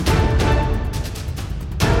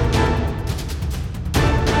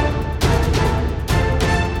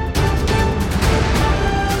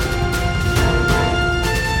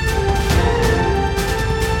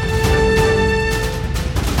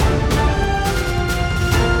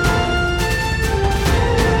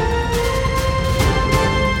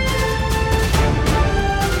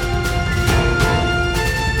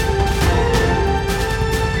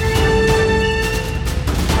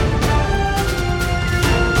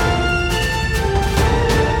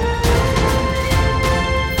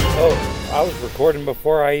I was recording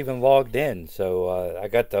before I even logged in, so I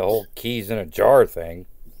got the whole keys in a jar thing.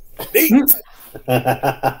 Neat.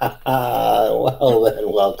 Well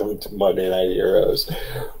then, welcome to Monday Night Heroes,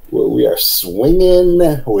 where we are swinging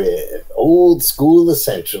with old school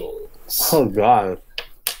essentials. Oh God!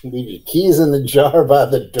 Leave your keys in the jar by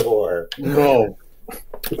the door. No.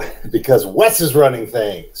 Because Wes is running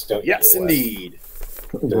things, don't you? Yes, Wes? indeed.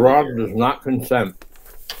 Rob does not consent.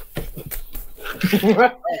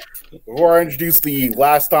 Before I introduce the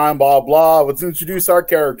last time, blah blah, let's introduce our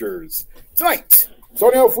characters tonight.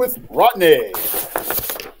 Starting off with Rodney.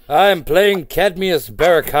 I'm playing Cadmius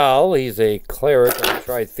Barakal. He's a cleric of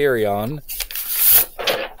Tritherion.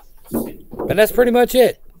 And that's pretty much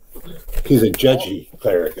it. He's a judgy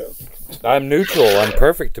cleric. I'm neutral. I'm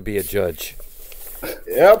perfect to be a judge.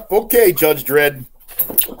 Yep. Okay, Judge Dredd.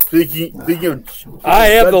 Speaking of, I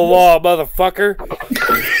am the law, motherfucker.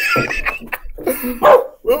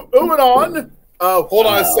 Moving on. Hold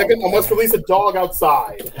on a second. I must release a dog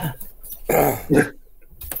outside.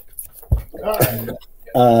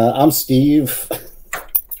 I'm Steve.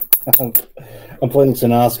 I'm playing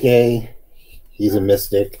Sanosuke. He's a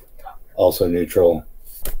mystic, also neutral.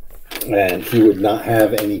 And he would not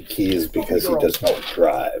have any keys because he does not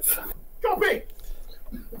drive. Copy.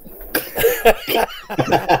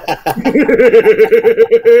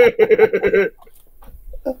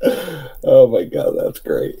 Oh my god, that's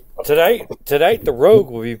great. Tonight, the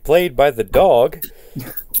rogue will be played by the dog.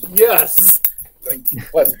 Yes.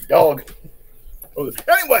 Bless the dog.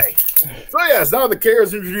 Anyway, so yes, now the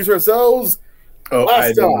characters introduce ourselves. Oh, Last I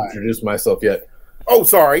didn't time. introduce myself yet. Oh,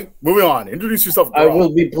 sorry. Moving on. Introduce yourself. I Grog.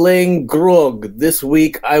 will be playing Grog. This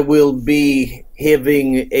week I will be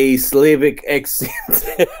having a Slavic accent.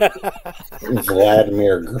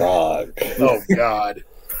 Vladimir Grog. Oh God.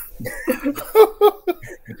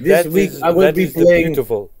 This week I will be playing.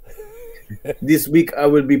 Beautiful. This week I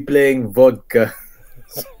will be playing vodka.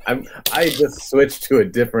 I just switched to a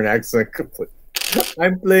different accent completely.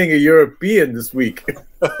 I'm playing a European this week.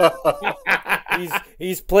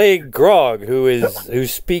 He's playing Grog, who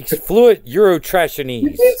speaks fluent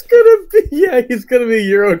Eurotrashanese. He's gonna be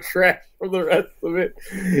Euro trash for the rest of it.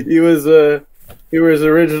 He was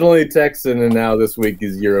originally Texan, and now this week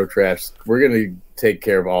he's Euro trash. We're gonna take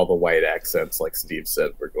care of all the white accents, like Steve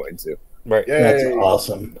said we're going to. Right. Yay. That's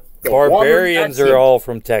awesome. Barbarians Wandering are all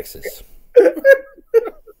from Texas.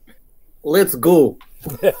 Let's go.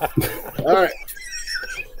 All right.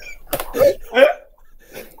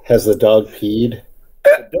 Has the dog peed?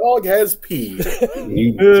 The dog has peed.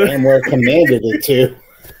 You damn well commanded it to.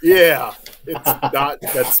 Yeah, it's not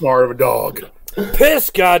that smart of a dog.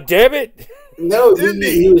 Piss, goddammit! No,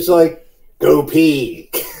 he was like, go pee.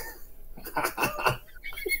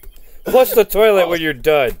 Flush the toilet when you're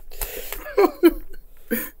done.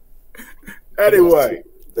 Anyway,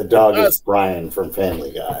 The dog is Brian from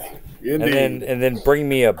Family Guy. indeed. And then bring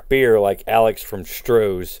me a beer like Alex from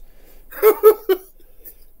Stroh's.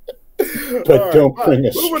 But don't bring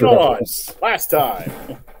a Moving on. straw. Last time,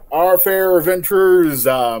 our fair adventurers,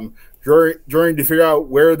 during to figure out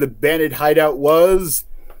where the bandit hideout was,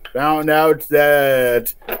 found out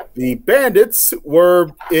that the bandits were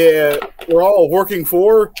all working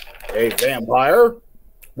for a vampire,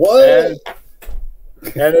 What?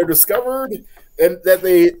 and they discovered that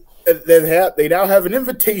they now have an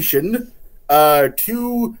invitation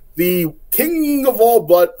to the king of all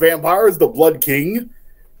blood vampires, the Blood King,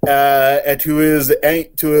 and to his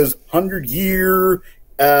 100-year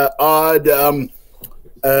odd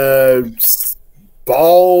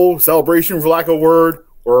ball celebration, for lack of a word,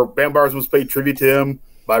 where vampires must pay tribute to him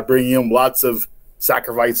by bringing him lots of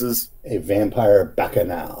sacrifices. A vampire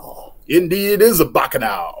bacchanal. Indeed, it is a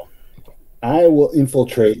bacchanal. I will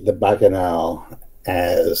infiltrate the bacchanal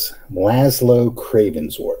as Laszlo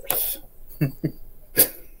Cravensworth.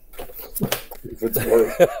 If it's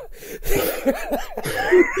worth.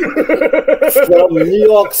 From New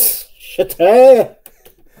York City.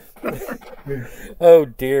 Oh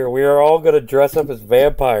dear, we are all going to dress up as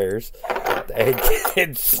vampires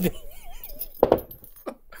and sneak.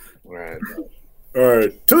 Right. All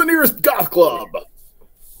right, to the nearest goth club.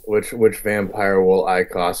 Which vampire will I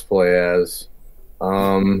cosplay as?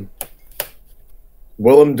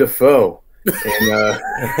 Willem Dafoe.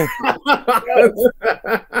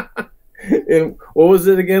 And what was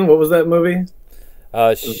it again? What was that movie?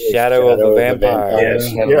 Shadow of a Vampire.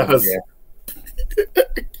 Yes.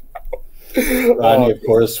 Rodney, of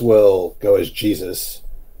course, will go as Jesus.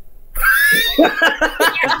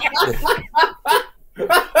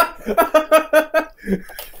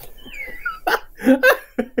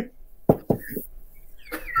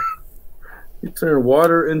 You turn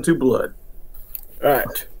water into blood. All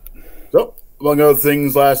right. So, among other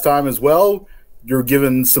things, last time as well, you're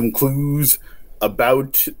given some clues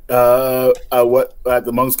about what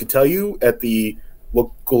the monks could tell you at the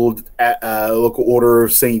local order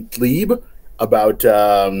of Saint Lieb about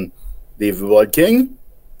the Blood King,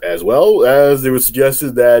 as well as it was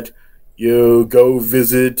suggested that you go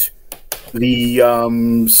visit the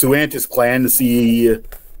Suantis clan to see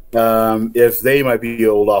if they might be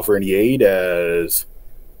able to offer any aid, as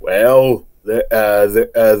well. Their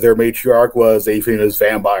matriarch was a famous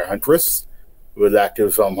vampire huntress who was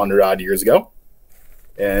active some 100-odd years ago,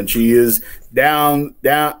 and she is down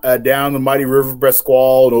the mighty river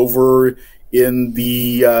Bresqual and over in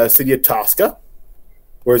the city of Tosca,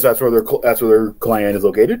 whereas that's where their clan is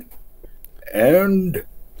located. And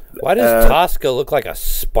why does Tosca look like a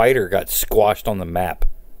spider got squashed on the map?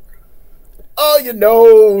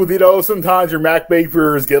 Oh, sometimes your Mac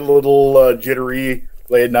papers get a little jittery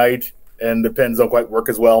late at night, and depends on quite work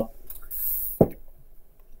as well.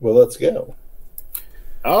 Well, let's go.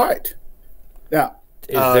 All right. Now,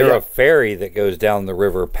 is there a ferry that goes down the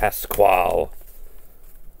river Pasquale?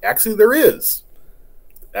 Actually, there is.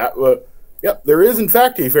 There is in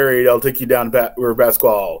fact a ferry that'll take you down to River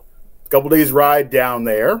Pasquale. A couple days ride down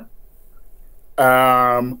there.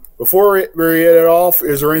 Before we head off,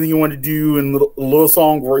 is there anything you want to do in Little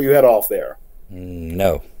Song before you head off there?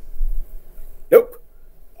 No. Nope.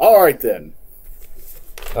 All right then.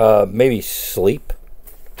 Maybe sleep.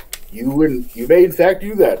 You may in fact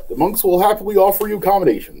do that. The monks will happily offer you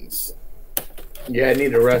accommodations. Yeah, I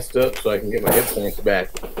need to rest up so I can get my hit points back.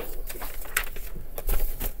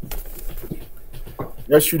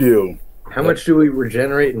 Yes, you do. How much do we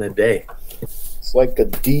regenerate in a day? It's like a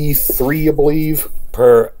D3, I believe.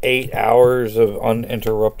 Per 8 hours of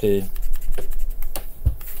uninterrupted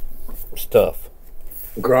stuff.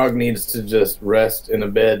 Grog needs to just rest in a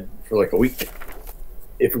bed for like a week,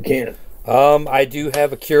 if we can. I do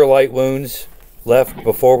have a Cure Light Wounds left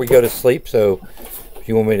before we go to sleep, so if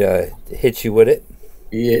you want me to hit you with it.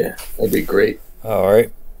 Yeah, that'd be great. All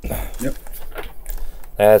right. Yep.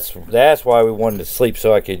 That's why we wanted to sleep,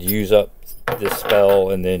 so I could use up this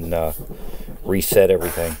spell and then reset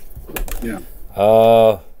everything. Yeah.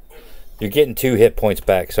 You're getting 2 hit points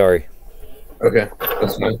back. Sorry. Okay,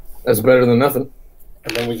 that's fine. That's better than nothing.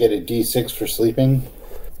 And then we get a D6 for sleeping.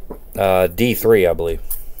 D3, I believe.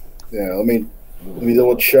 Yeah. Let me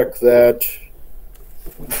double check that.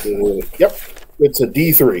 Yep. It's a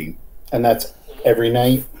D3, And that's every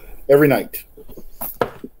night? every night.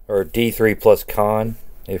 Or D3 plus con,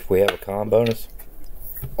 if we have a con bonus.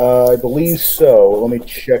 I believe so. Let me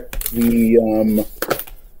check the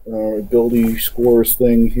ability scores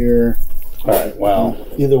thing here. All right, well,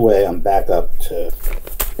 either way, I'm back up to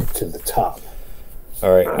the top.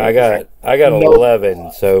 All right, I got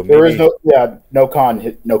 11, so maybe, There is no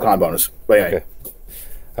con bonus. But anyway. Okay.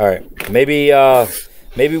 All right,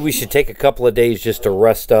 maybe we should take a couple of days just to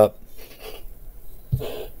rest up.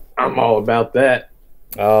 I'm all about that.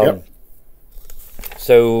 Yep.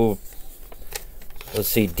 So let's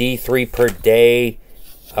see, D3 per day.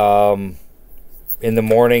 In the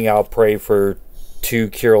morning, I'll pray for 2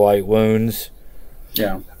 Cure Light Wounds.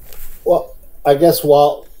 Yeah. Well, I guess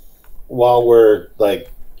while we're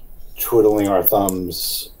like twiddling our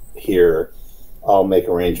thumbs here, I'll make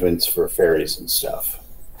arrangements for ferries and stuff.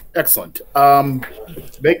 Excellent. I'll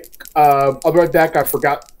be right back. I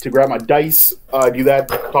forgot to grab my dice. Do that.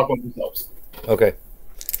 Talk among themselves. Okay.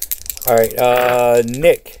 All right,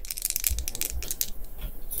 Nick.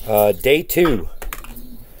 Day 2,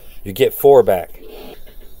 you get 4 back.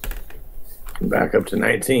 Back up to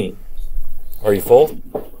 19. Are you full?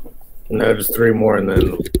 No, just 3 more and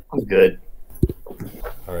then I'm good.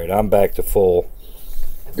 All right, I'm back to full.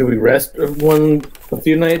 Do we rest a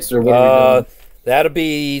few nights or what are we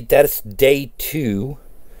doing? That's day 2.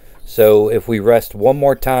 So if we rest one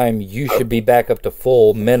more time, you should be back up to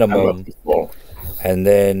full minimum, and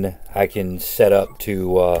then I can set up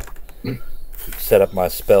my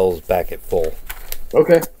spells back at full.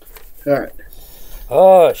 Okay. All right.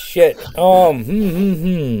 Oh shit.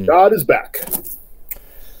 God is back.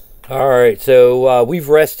 All right. So we've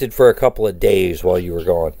rested for a couple of days while you were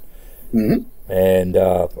gone, and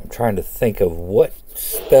I'm trying to think of what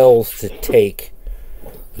spells to take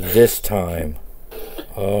this time.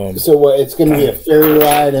 So what? It's going to be a ferry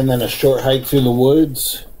ride and then a short hike through the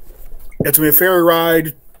woods. It's going to be a ferry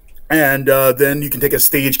ride, and then you can take a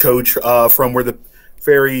stagecoach from where the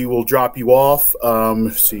ferry will drop you off.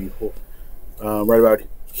 Let's see, right about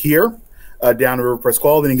here, down to River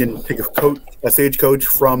Pasquale. Then you can take a stagecoach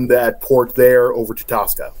from that port there over to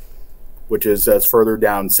Tosca, which is further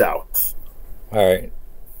down south. All right.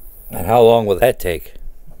 And how long will that take?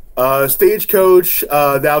 Stagecoach,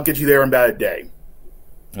 that'll get you there in about a day.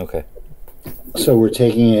 Okay. So we're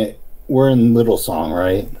taking it. We're in Little Song,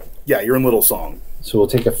 right? Yeah, you're in Little Song. So we'll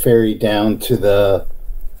take a ferry down to the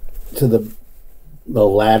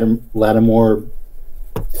Lattimore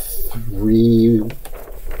 3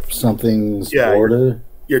 something's border.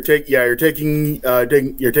 You're taking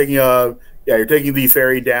the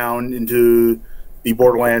ferry down into the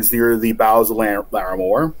borderlands near the bowels of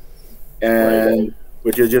Lattimore, and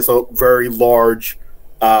which is just a very large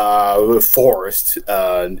forest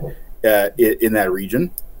in that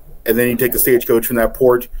region. And then you take the stagecoach from that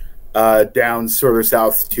port down further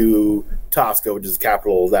south to Tosca, which is the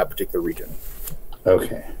capital of that particular region.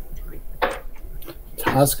 Okay.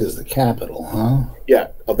 Tosca is the capital, huh? Yeah,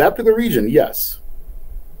 of that particular region, yes.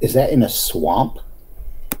 Is that in a swamp?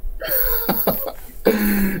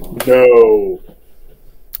 No.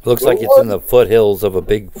 Looks like it's in the foothills of a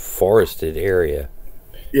big forested area.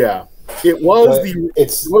 Yeah. It was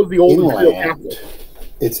the old inland.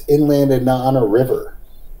 It's inland and not on a river.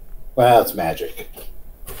 Wow, it's magic.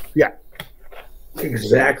 Yeah.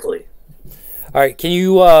 Exactly. All right, can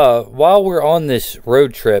you, while we're on this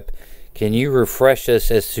road trip, can you refresh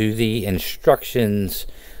us as to the instructions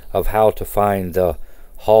of how to find the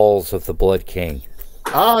halls of the Blood King?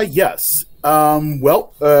 Yes. You have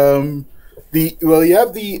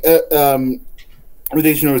the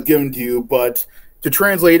invitation that was given to you, but to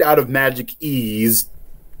translate out of Magic Ease,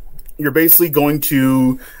 you're basically going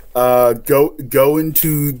to go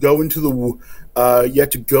into the you have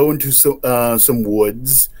to go into some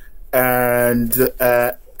woods, and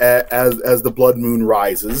as the blood moon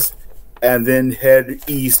rises, and then head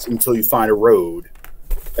east until you find a road,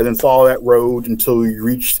 and then follow that road until you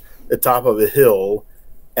reach the top of a hill,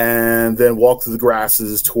 and then walk through the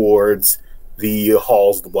grasses towards the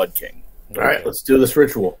halls of the Blood King. All right, let's do this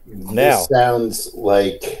ritual. Now. This sounds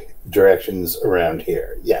like directions around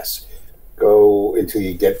here. Yes. Go until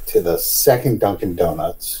you get to the second Dunkin'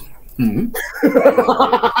 Donuts. Mm-hmm.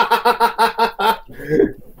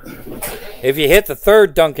 If you hit the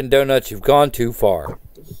third Dunkin' Donuts, you've gone too far.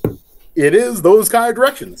 It is those kind of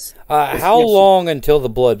directions. How long until the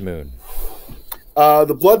blood moon?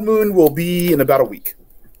 The blood moon will be in about a week.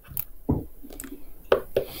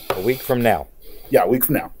 A week from now. Yeah, a week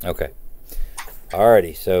from now. Okay.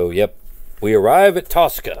 Alrighty, so, yep. We arrive at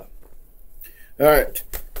Tosca. All right.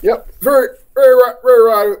 Yep. Very,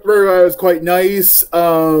 it was quite nice.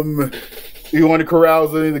 You want to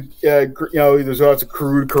carouse, there's lots of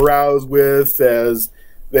crew to carouse with, as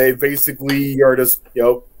they basically are just,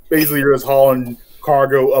 you're just hauling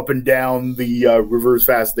cargo up and down the river as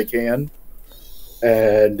fast as they can.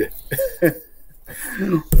 And,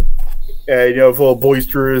 full of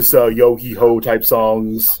boisterous yo-he-ho type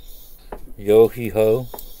songs. Yo-he-ho?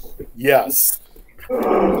 Yes.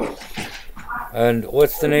 And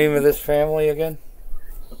what's the name of this family again?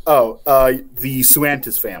 Oh, the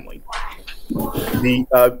Suantis family. The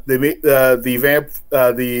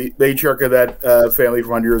matriarch of that family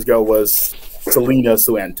from 100 years ago was Selena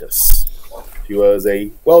Suantis. She was a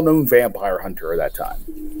well-known vampire hunter at that time.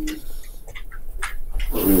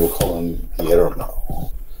 We will call him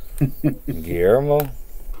Guillermo. Guillermo?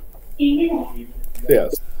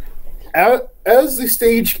 Yes. As the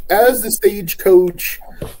stagecoach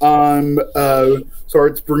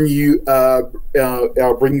starts brings you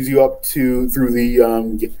up through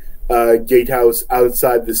the gatehouse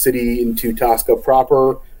outside the city into Tosca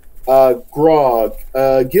proper. Grog,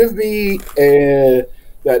 give me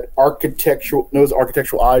that architectural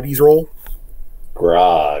oddities roll.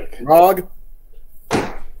 Grog.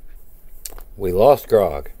 We lost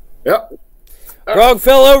Grog. Yep. Grog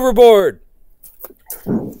fell overboard.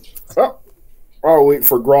 Oh, I'll wait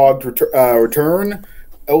for Grog to return.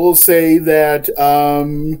 I will say that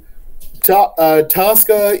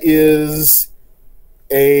Tosca is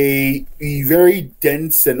a very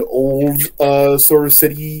dense and old sort of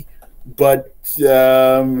city, but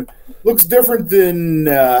looks different than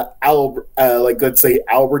let's say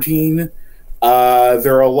Albertine.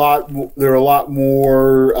 There are a lot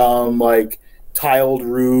more like tiled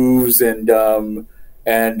roofs and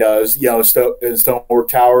stonework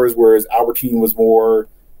towers, whereas Albertine was more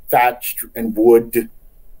thatched and wood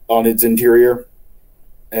on its interior.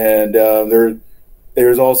 And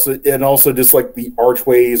there's also just like the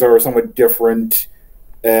archways are somewhat different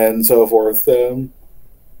and so forth. Think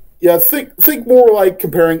more like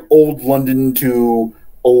comparing old London to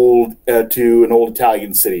an old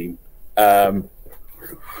Italian city.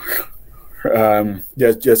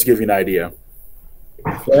 Just to give you an idea.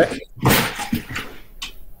 Okay.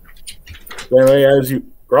 Anyway,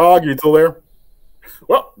 Grog, you still there?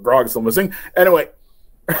 Well, Grog's still missing. Anyway,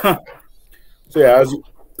 as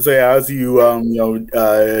you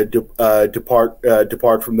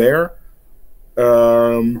depart from there,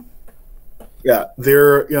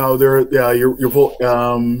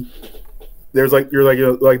 there's like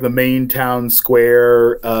the main town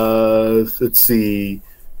square. Let's see.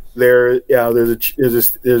 There's a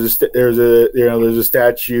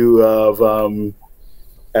statue of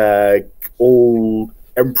old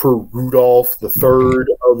Emperor Rudolph the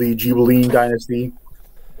Third of the Ghibelline dynasty,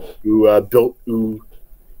 who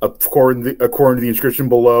according to the inscription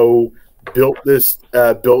below, built this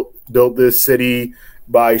city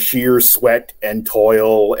by sheer sweat and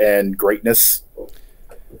toil and greatness.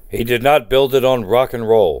 He did not build it on rock and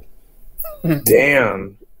roll.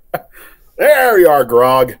 Damn. There you are,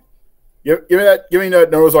 Grog. Give me that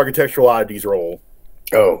Noah's Architectural Oddities roll.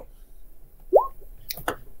 Oh.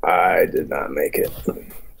 I did not make it.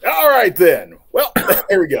 All right, then. Well,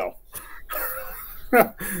 here we go.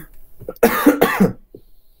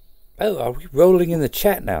 Oh, are we rolling in the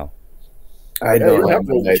chat now? I don't have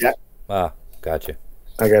my dice. Ah, gotcha.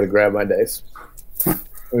 I gotta grab my dice. It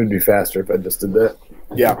would be faster if I just did that.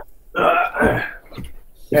 Yeah.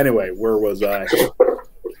 Anyway, where was I?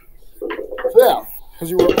 Yeah. As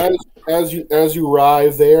you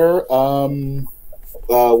arrive there,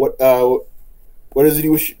 what is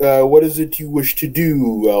it you wish to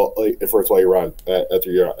do? First, while you arrive,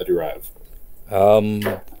 after you arrive.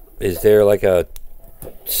 Is there like a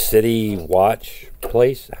city watch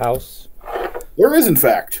house? There is, in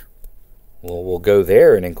fact. Well, we'll go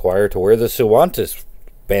there and inquire to where the Suwantis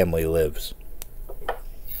family lives.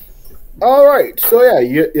 All right, so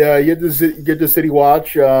you get the city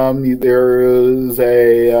watch. There is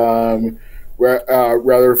a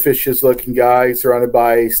rather vicious-looking guy surrounded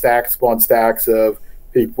by stacks upon stacks of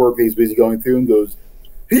paperwork he's busy going through, and goes,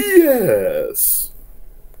 "Yes,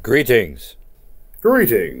 Greetings.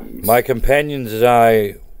 Greetings. My companions and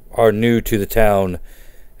I are new to the town,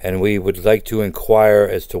 and we would like to inquire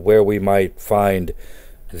as to where we might find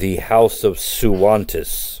the House of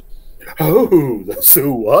Suwantis." Oh, the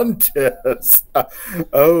Suwantis.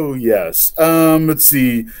 Oh, yes. Let's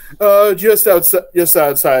see. Just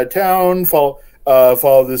outside town. Follow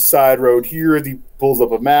this side road here. He pulls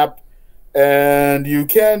up a map, and you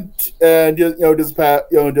can't. And just pass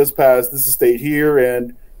this estate here,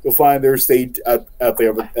 and you'll find their estate at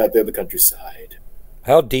the countryside.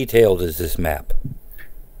 How detailed is this map?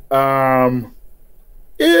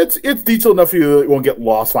 It's detailed enough you won't get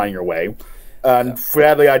lost finding your way. And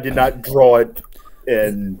sadly, I did not draw it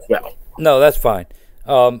in, well. No, that's fine.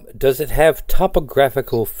 Does it have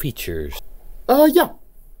topographical features? Yeah.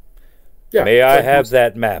 May I have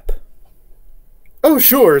that map? Oh,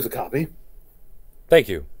 sure, here's a copy. Thank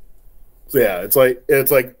you. So, yeah, it's like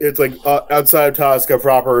outside of Tosca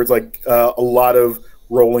proper, it's like a lot of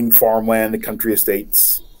rolling farmland and country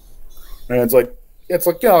estates. And it's like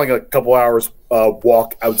like a couple hours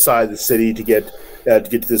walk outside the city to get to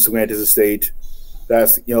the Suwantis estate.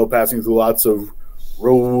 That's passing through lots of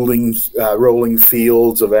rolling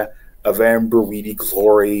fields of amber weedy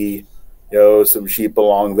glory. Some sheep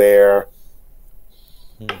along there.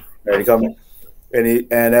 And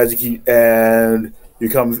you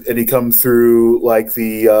come through like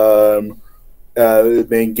the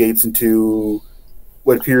main gates into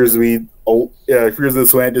what appears to be the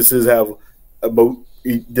Suwantises have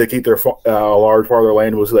dedicate their large part of their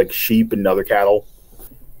land was like sheep and other cattle.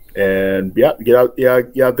 And get out there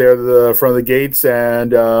to the front of the gates,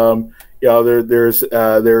 and there's some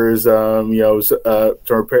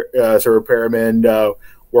repairmen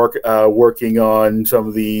working on some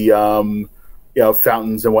of the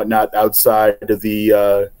fountains and whatnot outside of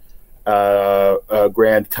the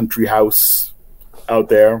grand country house out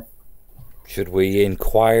there. Should we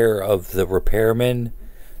inquire of the repairmen,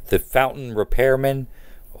 the fountain repairmen,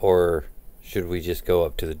 or should we just go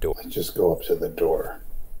up to the door? Just go up to the door.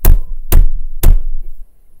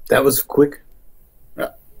 That was quick. Yeah,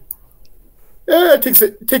 it takes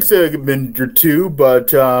a minute or two, but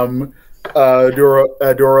door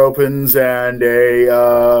opens, and a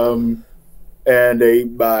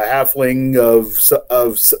halfling of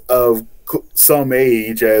some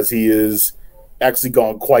age, as he is actually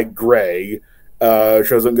gone quite gray,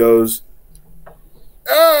 shows up and goes,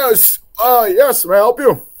 "Yes, yes, may I help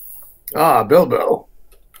you?" Ah, Bilbo.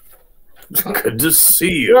 Good to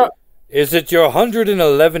see you. Yeah. Is it your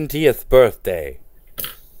 111th birthday?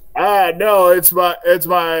 No, it's my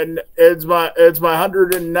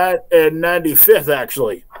 195th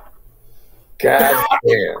actually. God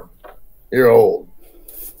damn. You're old.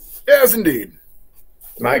 Yes, indeed.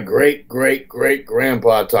 My great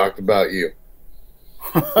grandpa talked about you.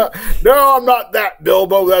 No, I'm not that,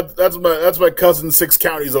 Bilbo. That's my cousin 6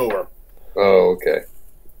 counties over. Oh, okay.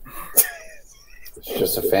 It's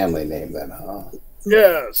just a family name then, huh?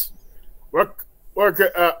 Yes.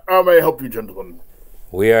 How may I help you, gentlemen?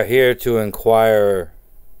 We are here to inquire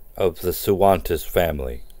of the Suwantis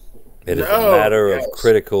family. It is a matter of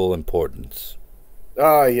critical importance.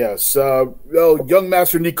 Yes. Well, young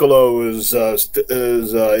Master Niccolo is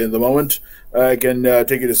in the moment. I can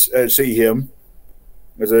take you to see him.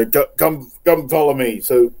 I said, come, follow me.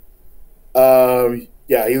 So, he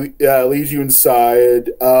leads you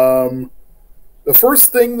inside. The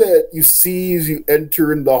first thing that you see as you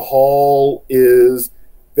enter in the hall is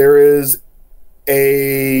there is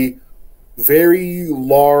a very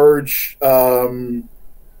large, like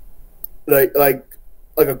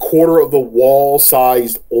a quarter of the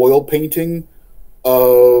wall-sized oil painting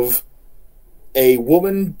of a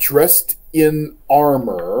woman dressed in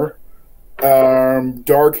armor,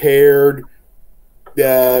 dark-haired,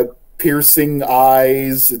 piercing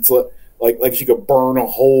eyes. It's like she could burn a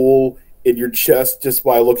hole in your chest just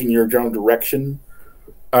by looking in your own direction.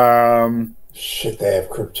 Shit, they have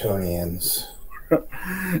Kryptonians.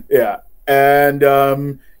 Yeah, and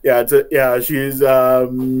she's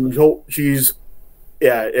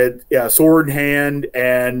sword in hand,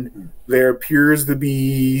 and there appears to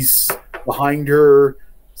be behind her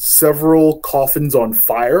several coffins on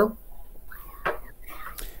fire.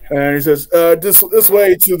 And he says, "This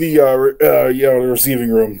way to the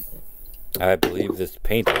receiving room." I believe this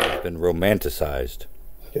painting has been romanticized.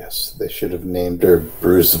 Yes, they should have named her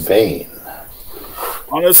Bruce Vane.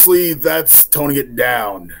 Honestly, that's toning it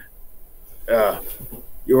down. I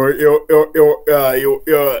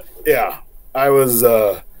was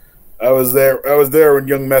there when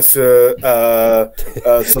young Messa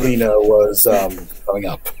Selena was coming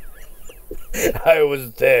up. I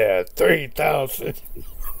was there. 3,000.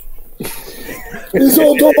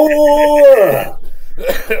 Isildur!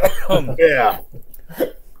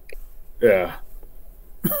 Yeah.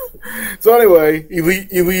 So anyway, he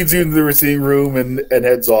leads you into the receiving room and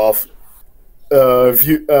heads off. A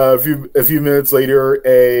few minutes later,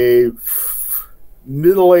 a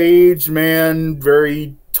middle-aged man,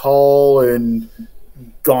 very tall and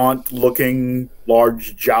gaunt-looking,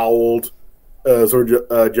 large-jowled,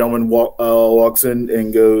 gentleman walks in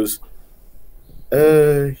and goes,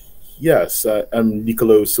 "Yes, I'm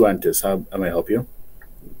Niccolo Suwantis. How may I help you?"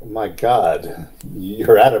 Oh my God,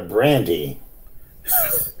 you're out of brandy.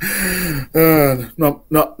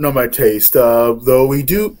 Not my taste. Though we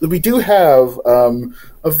do have a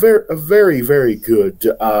very very good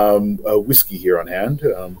whiskey here on hand.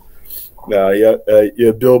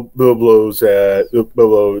 Bilbo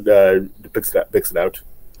picks it out.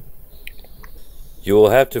 You will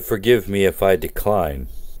have to forgive me if I decline.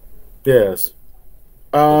 Yes.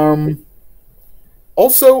 Also,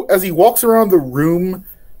 as he walks around the room,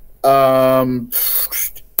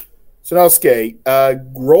 Sanosuke,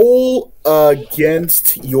 roll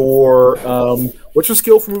against your what's your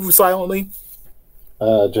skill for moving silently?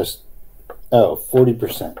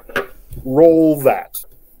 40%. Roll that.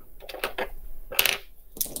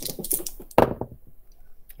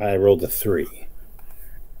 I rolled a 3.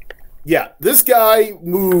 Yeah, this guy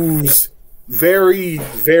moves very,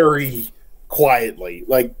 very quietly.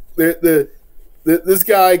 Like this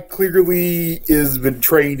guy clearly has been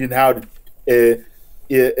trained in how to do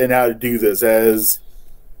this. As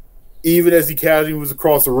even as he casually moves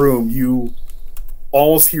across the room, you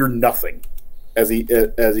almost hear nothing as he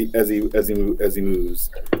moves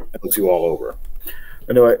and looks you all over.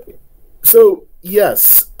 Anyway, so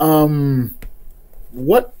yes,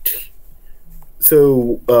 what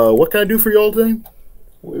can I do for y'all today?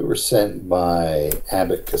 We were sent by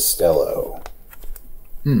Abbot Costello.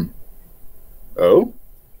 Oh?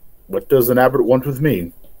 What does an abbot want with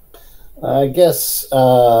me? I guess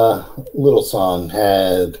Little Song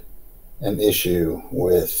had an issue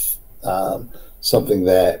with something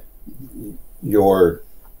that your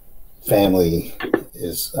family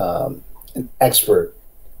is an expert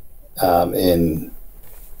in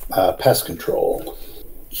pest control.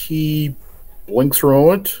 He blinks for a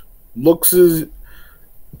moment, looks at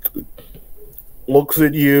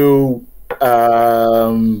you.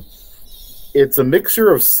 It's a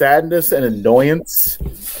mixture of sadness and annoyance,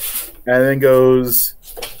 and then goes,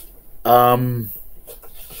 "You're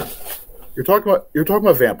talking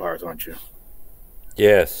about vampires, aren't you?"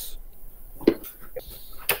 Yes.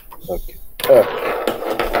 Okay.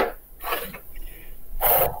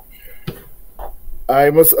 I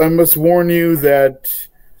must warn you that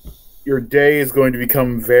your day is going to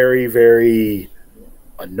become very, very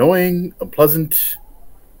annoying, unpleasant.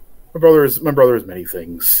 my brother is many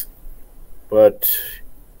things, but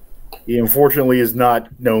he unfortunately is not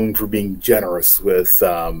known for being generous with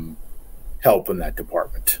help in that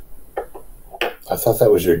department. I thought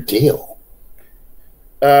that was your deal.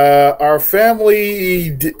 Our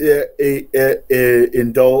family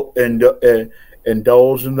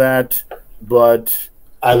indulge in that, but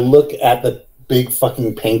I look at the big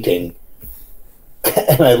fucking painting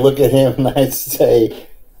and I look at him and I say,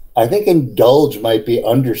 I think indulge might be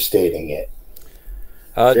understating it.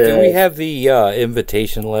 Do we have the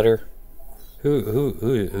invitation letter?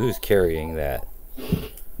 Who's carrying that?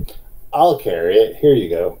 I'll carry it. Here you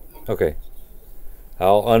go. Okay.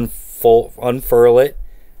 I'll unfurl it,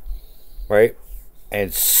 right,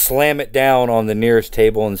 and slam it down on the nearest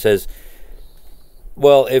table and says,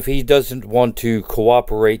 well, if he doesn't want to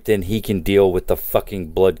cooperate, then he can deal with the fucking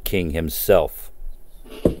Blood King himself.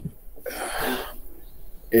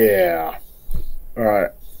 Yeah. All right.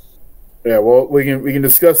 Yeah, well, we can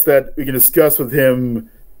discuss that. We can discuss with him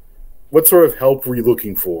what sort of help were you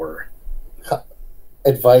looking for?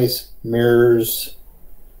 Advice, mirrors,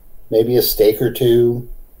 maybe a steak or two,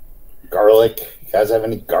 garlic. You guys have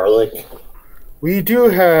any garlic? We do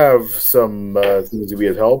have some things that we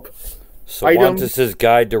have help. Cervantes'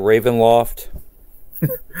 Guide to Ravenloft.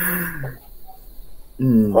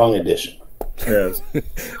 Wrong edition. Yes.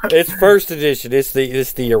 It's first edition. It's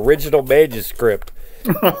the original manuscript.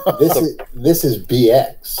 This is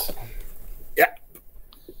BX. Yeah.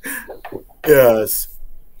 Yes.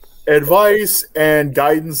 Advice and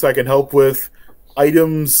guidance I can help with.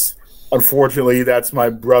 Items, unfortunately, that's my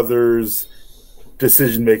brother's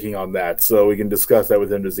decision making on that, so we can discuss that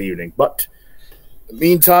with him this evening. But in the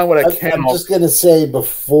meantime, what I can... I'm just going to say,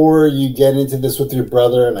 before you get into this with your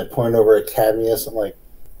brother, and I point over at Cadmius, I'm like,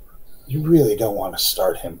 you really don't want to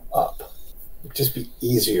start him up. It'd just be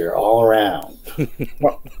easier all around.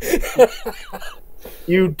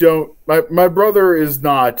 You don't... My brother is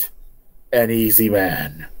not an easy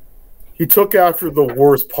man. He took after the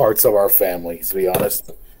worst parts of our family, to be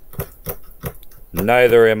honest.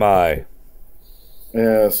 Neither am I.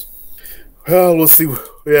 Yes. Well, we'll see.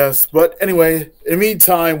 Yes, but anyway, in the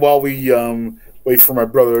meantime, while we wait for my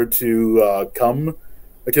brother to come,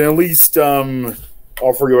 I can at least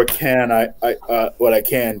offer you what I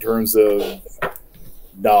can in terms of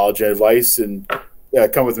knowledge and advice. And yeah,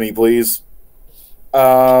 come with me, please.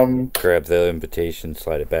 Grab the invitation,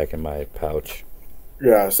 slide it back in my pouch.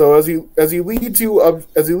 Yeah. So as he leads you up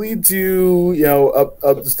up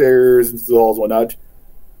the stairs into the halls and whatnot,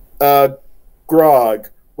 Grog,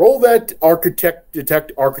 roll that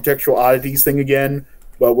detect architectural oddities thing again,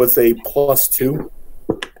 but with a +2.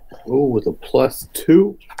 Oh, with a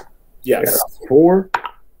 +2? Yes. 4?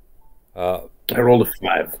 Uh, I rolled a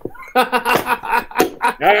 5.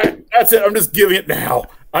 That's it. I'm just giving it now.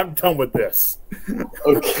 I'm done with this.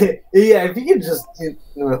 Okay. Yeah, if you can just...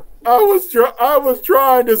 I was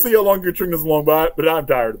trying to see how long you could string this along, but I'm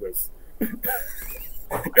tired of this.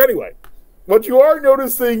 Anyway, what you are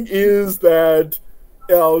noticing is that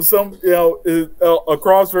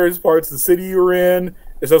across various parts of the city you're in,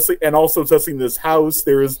 and also assessing this house,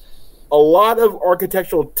 there's a lot of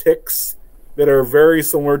architectural ticks that are very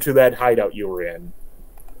similar to that hideout you were in.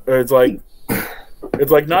 It's like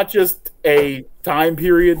not just a time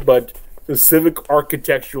period, but specific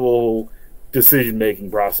architectural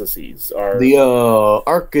decision-making processes are. The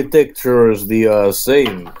architecture is the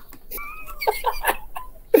same.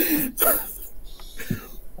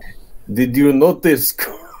 Did you notice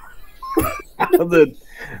how the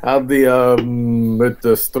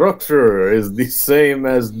structure is the same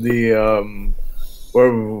as the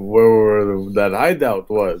where that hideout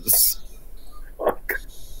was?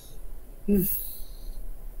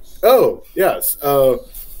 Oh yes,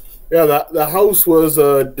 the house was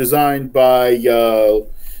designed by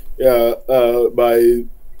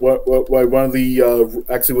one of the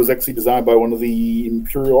actually designed by one of the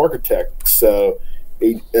imperial architects several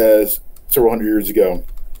hundred years ago.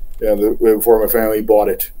 Yeah, before my family bought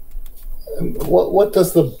it. What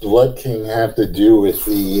does the Blood King have to do with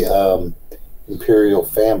the imperial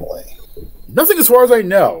family? Nothing, as far as I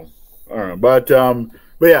know. But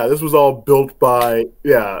yeah, this was all built by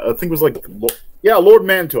I think it was Lord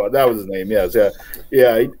Mantua. That was his name. Yes,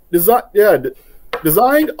 yeah. He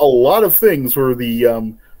designed a lot of things for the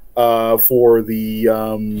Walter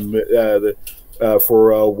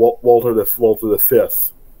the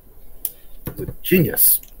Fifth. He's a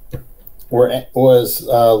genius. Was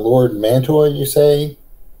Lord Mantua, you say?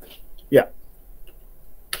 Yeah.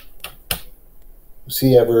 Was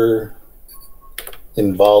he ever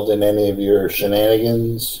involved in any of your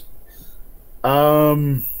shenanigans?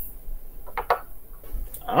 I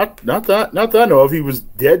Not that I know of. He was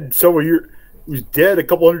dead several years. He was dead a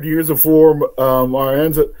couple hundred years before our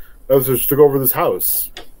ancestors took over this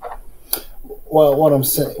house. Well, what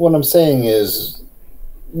I'm saying is,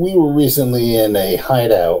 we were recently in a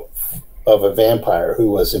hideout of a vampire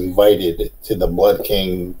who was invited to the Blood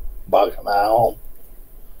King Bacchanal,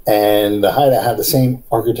 and the hideout had the same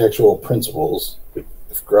architectural principles.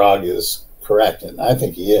 If Grog is correct, and I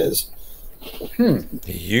think he is.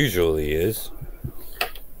 He usually is.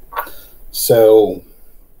 So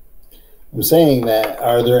I'm saying that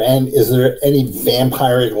is there any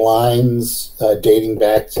vampiric lines dating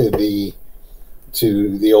back to the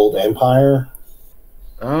old empire?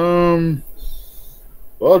 Well,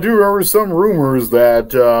 I do remember some rumors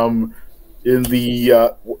that in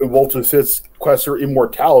the Walter Fitz's quest for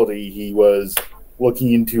immortality, he was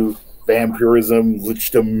looking into vampirism,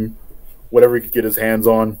 lichdom, whatever he could get his hands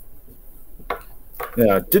on.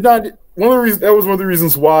 Yeah, that was one of the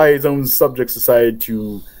reasons why his own subjects decided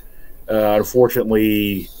to,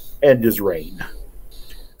 unfortunately, end his reign.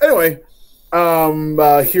 Anyway,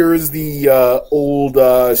 here's the old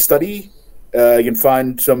study. You can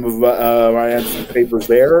find some of my ancestors' papers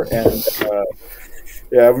there, and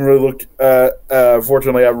I haven't really looked.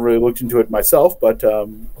 Fortunately, I haven't really looked into it myself, but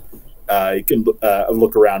you can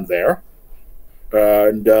look around there.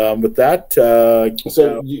 And with that,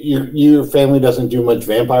 so your family doesn't do much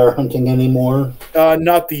vampire hunting anymore?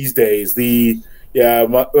 Not these days.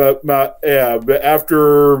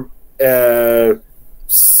 After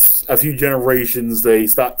a few generations, they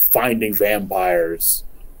stopped finding vampires.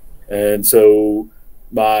 And so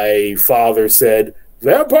my father said,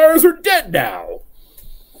 "Vampires are dead now,"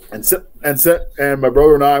 and my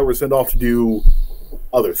brother and I were sent off to do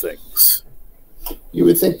other things. You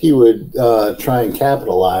would think you would try and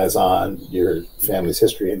capitalize on your family's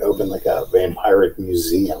history and open like a vampiric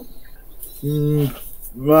museum.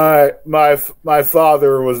 My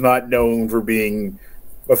father was not known for being.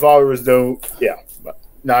 My father was known,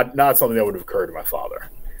 not something that would have occurred to my father.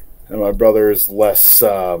 And my brother is less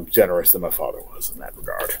generous than my father was in that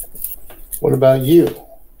regard. What about you?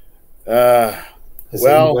 Has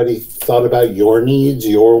anybody thought about your needs,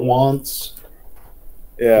 your wants?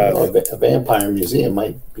 Yeah. A vampire museum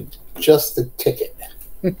might be just the ticket.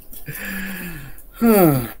 I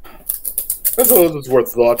suppose it's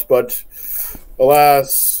worth thought, but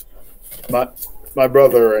alas, my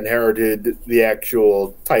brother inherited the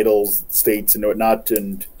actual titles, states, and whatnot,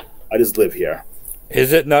 and I just live here.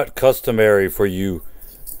 Is it not customary for you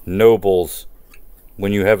nobles,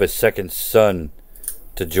 when you have a second son,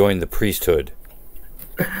 to join the priesthood?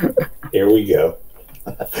 Here we go.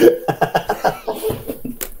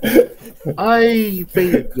 I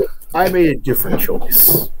made a different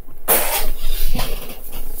choice.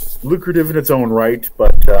 Lucrative in its own right,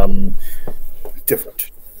 but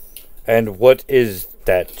different. And what is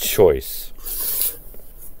that choice?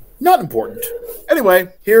 Not important. Anyway,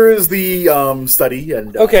 here is the study.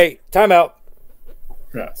 And okay, time out.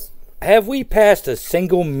 Yes. Have we passed a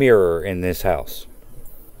single mirror in this house?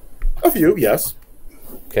 A few, yes.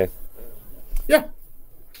 Okay. Yeah.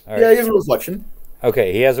 All right. Yeah, he has a reflection.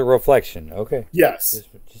 Okay, he has a reflection. Okay. Yes.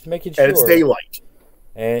 Just making sure. And it's daylight.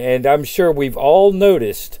 And I'm sure we've all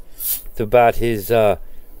noticed about his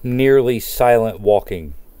nearly silent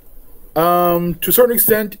walking. To a certain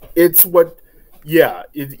extent, it's what... Yeah,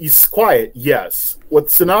 he's quiet, yes. What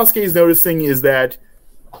Sanosuke is noticing is that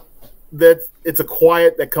it's a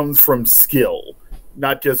quiet that comes from skill,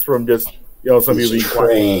 not just from some people being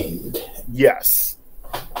trained. Quiet. Yes.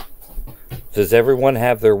 Does everyone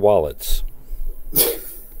have their wallets?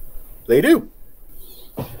 They do.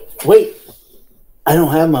 Wait, I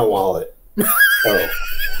don't have my wallet. Oh.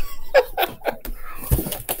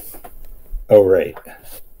 Oh, right.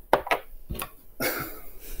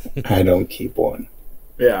 I don't keep one.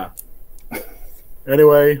 Yeah.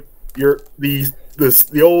 Anyway, the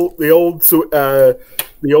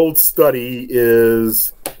old study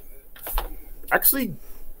is actually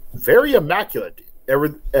very immaculate.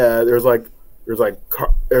 There's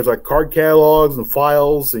card catalogs and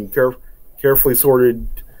files and carefully sorted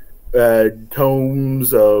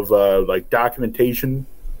tomes of documentation.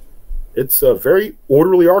 It's a very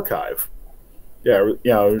orderly archive. Yeah,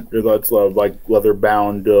 lots of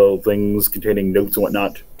leather-bound things containing notes and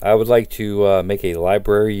whatnot. I would like to make a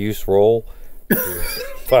library use roll to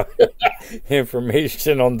find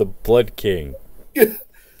information on the Blood King.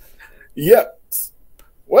 Yes.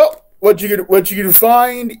 Well, what you can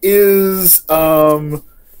find is on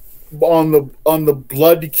the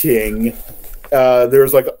Blood King.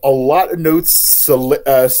 There's a lot of notes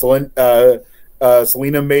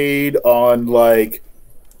Selena made on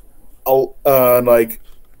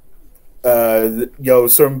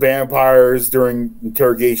some vampires during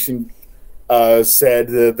interrogation said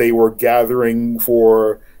that they were gathering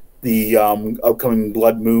for the upcoming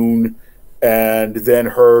blood moon, and then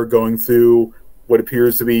her going through what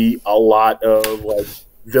appears to be a lot of like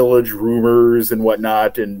village rumors and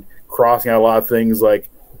whatnot, and crossing out a lot of things like.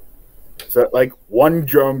 So, like one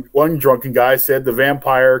drunken guy said the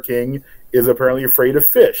vampire king is apparently afraid of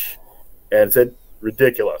fish, and said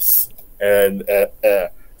ridiculous, and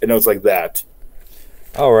notes like that.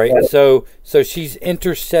 All right, so she's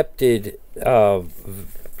intercepted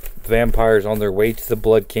vampires on their way to the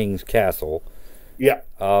Blood King's castle. Yeah.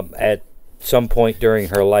 At some point during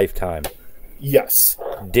her lifetime. Yes.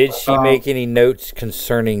 Did she make any notes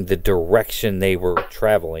concerning the direction they were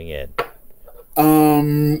traveling in?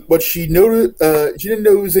 What she noted, she didn't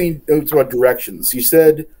notice any notes about directions. She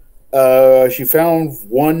said she found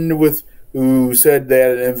one who said they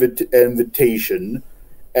had an invitation,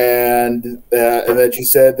 and then she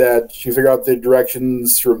said that she figured out the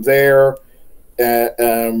directions from there,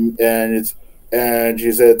 and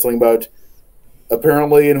she said something about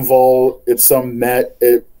apparently involved. It's some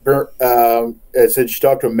it said she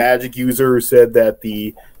talked to a magic user who said that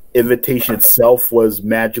the invitation itself was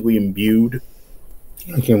magically imbued.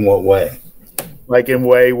 Like in what way? Like in a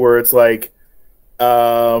way where it's like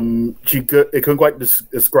it couldn't quite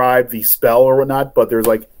describe the spell or whatnot, but there's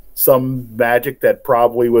like some magic that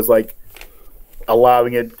probably was like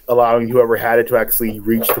allowing whoever had it to actually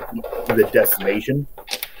reach the destination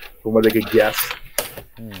from what they could guess.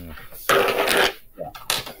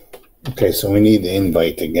 Okay, so we need the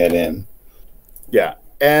invite to get in. Yeah,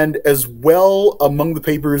 and as well among the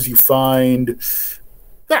papers you find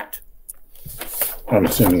that. I'm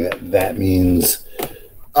assuming that means.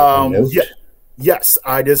 Yeah, yes.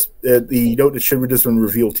 I just the note that should have just been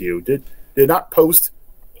revealed to you. Did not post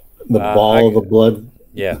the ball of the blood.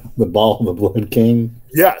 Yeah, the ball of the Blood King.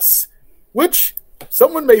 Yes, which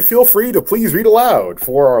someone may feel free to please read aloud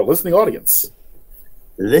for our listening audience.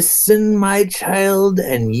 Listen, my child,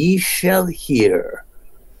 and ye shall hear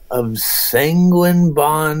of sanguine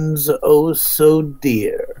bonds oh so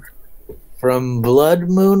dear. From blood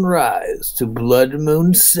moon rise to blood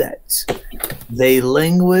moon set, they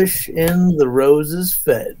languish in the roses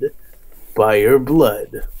fed by your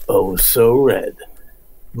blood oh so red.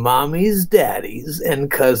 Mommies, daddies, and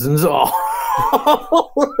cousins all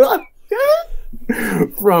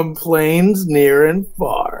from plains near and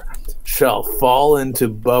far shall fall into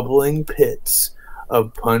bubbling pits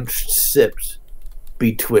of punch sipped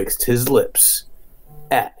betwixt his lips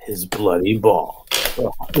at his bloody ball.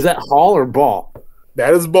 Is that hall or ball?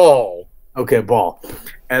 That is ball. Okay, ball.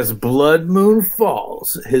 As blood moon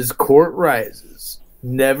falls, his court rises,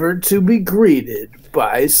 never to be greeted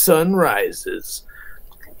by sunrises.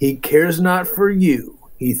 He cares not for you,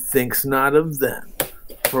 he thinks not of them,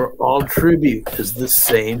 for all tribute is the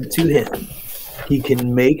same to him. He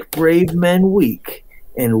can make brave men weak,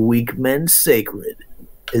 and weak men sacred.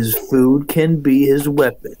 His food can be his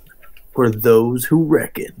weapon, for those who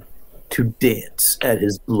reckon to dance at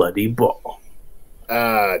his bloody ball.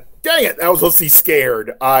 Dang it! That was supposed to be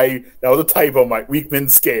scared. That was a typo. My weak men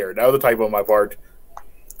scared. That was a typo on my part.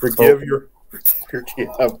 Forgive your.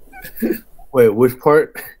 Wait, which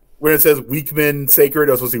part? When it says weak men sacred,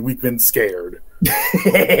 I was supposed to say weak men scared.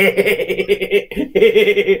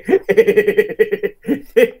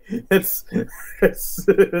 It's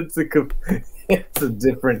a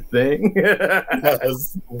different thing.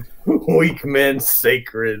 Yes. Weak men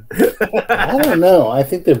sacred. I don't know. I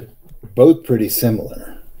think they're both pretty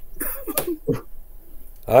similar.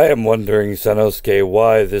 I am wondering, Sanosuke,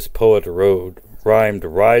 why this poet rhymed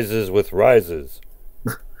rises with rises.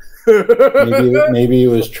 Maybe it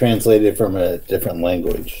was translated from a different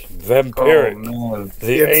language. Vampiric.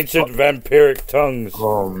 Ancient vampiric tongues.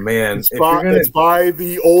 Oh, man. It's by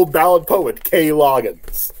the old ballad poet, K.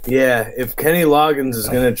 Loggins. Yeah, if Kenny Loggins is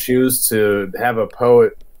going to choose to have a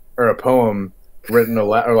poet or a poem written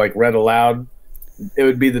aloud or like read aloud, it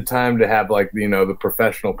would be the time to have like, the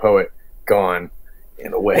professional poet gone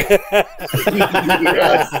in a way.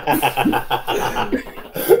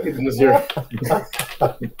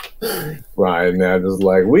 Brian now just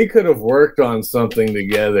like, we could have worked on something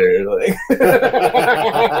together. Like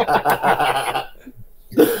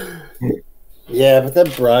yeah, but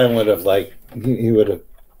then Brian would have he would have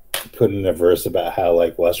put in a verse about how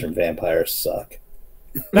like Western vampires suck.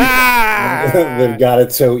 They've got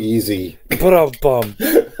it so easy. Bum.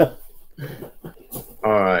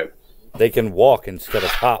 All right. They can walk instead of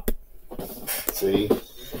hop. See?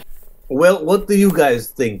 Well, what do you guys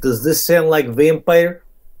think? Does this sound like vampire?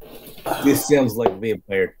 This sounds like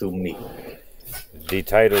vampire to me. The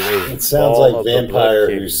title is It sounds Ball like of the Vampire Blood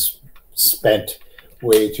King. who's spent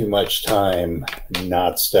way too much time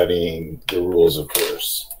not studying the rules of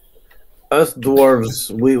verse. Us dwarves,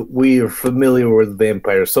 we are familiar with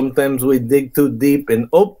vampires. Sometimes we dig too deep and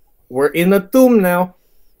we're in a tomb now.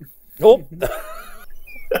 Oh,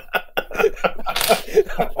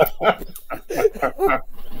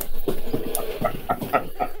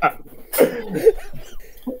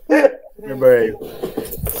 Everybody,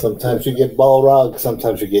 Sometimes you get Balrog,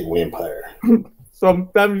 sometimes you get Vampire.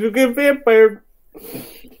 Sometimes you get vampire.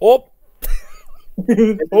 oh.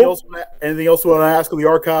 anything else you want to ask of the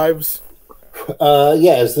archives?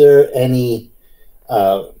 Yeah, is there any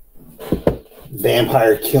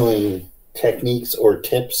vampire killing techniques or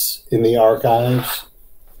tips in the archives?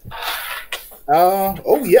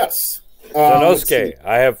 Oh yes. Let's see. Sanosuke,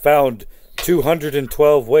 I have found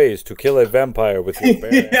 212 ways to kill a vampire with your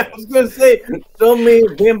bare Yeah, I was gonna say, show me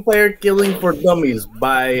Vampire Killing for Dummies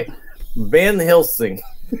by Van Helsing.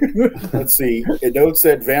 Let's see. It notes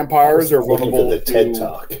that vampires are Looking for vulnerable the TED to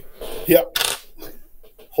Talk. Yep.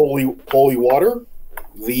 Holy water,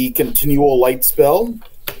 the continual light spell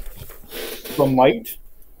from light,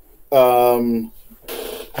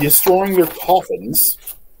 destroying their coffins,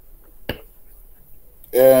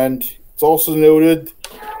 and it's also noted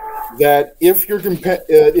that if your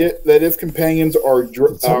if companions are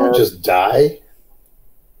Did someone just die?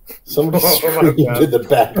 Someone just screamed in the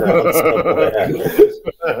background somewhere.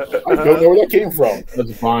 I don't know where that came from.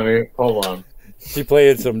 That's funny. Hold on. She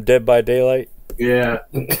playing some Dead by Daylight. Yeah.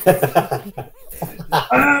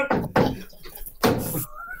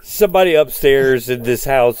 Somebody upstairs in this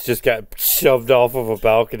house just got shoved off of a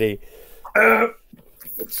balcony.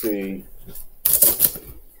 Let's see.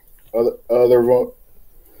 Other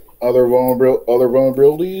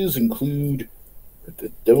vulnerabilities include the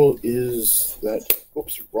devil is that.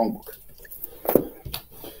 Oops, wrong book.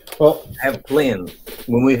 Well, I have planned.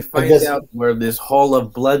 When we find out where this Hall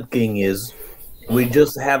of Blood King is, we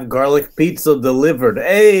just have garlic pizza delivered.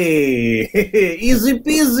 Hey, easy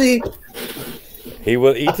peasy. He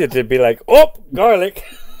will eat it and be like, oh, garlic.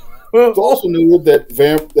 It's also noted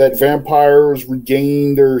that vampires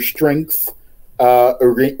regain their strength,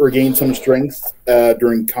 regain some strength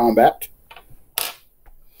during combat.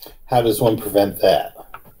 how does one prevent that?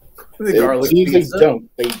 The It garlic seems pizza.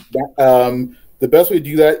 they don't. The best way to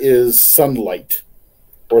do that is sunlight,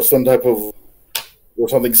 or some type of, or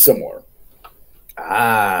something similar.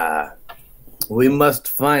 Ah, we must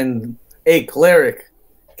find a cleric.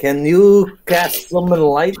 Can you cast summon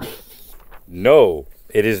light? No,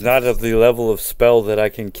 it is not at the level of spell that I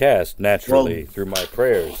can cast naturally through my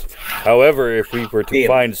prayers. However, if we were to Damn.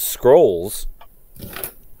 find scrolls,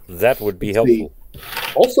 that would be helpful.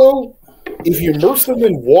 Also, if you immerse them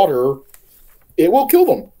in water, it will kill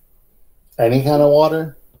them. Any kind of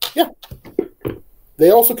water? They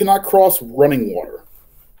also cannot cross running water.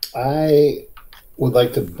 I would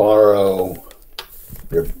like to borrow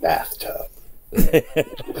your bathtub.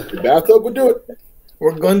 The bathtub would do it.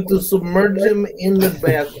 We're going to submerge him in the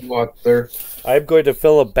bath water. I'm going to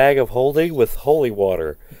fill a bag of holding with holy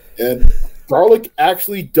water. And garlic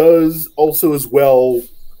actually does also as well.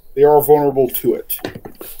 They are vulnerable to it.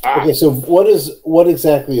 Okay, so what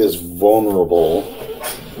exactly is vulnerable?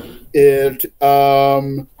 It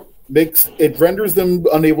renders them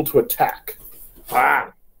unable to attack.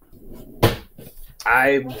 Ah,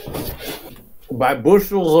 I buy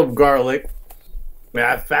bushels of garlic. And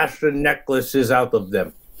I fashion necklaces out of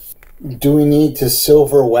them. Do we need to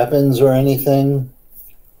silver weapons or anything?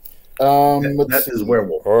 That is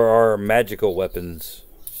werewolf. Or are magical weapons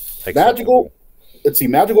acceptable? Magical. Let's see.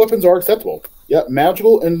 Magical weapons are acceptable. Yep,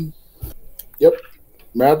 magical and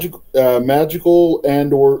magical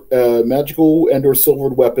and or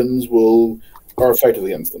silvered weapons are effective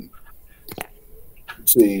against them.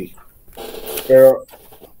 Let's see. It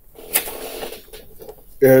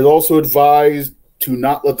is also advised to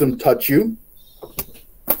not let them touch you,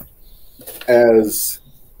 as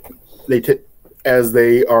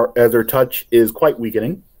their touch is quite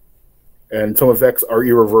weakening, and some effects are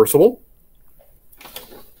irreversible.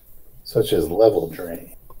 Such as level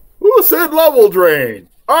drain. Who said level drain?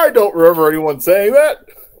 I don't remember anyone saying that.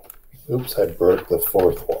 Oops, I broke the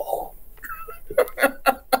fourth wall.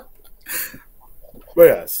 But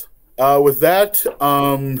yes, with that,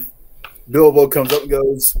 Bilbo comes up and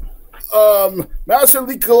goes, Master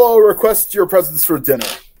Nicolo requests your presence for dinner.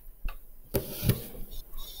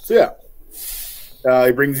 So yeah,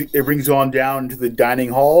 it brings you on down to the dining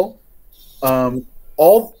hall.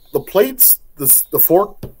 All the plates, the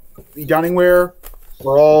fork, the diningware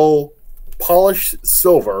are all polished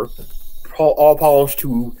silver, all polished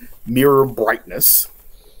to mirror brightness.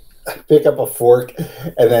 Pick up a fork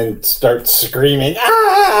and then start screaming,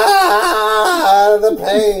 "Ah, the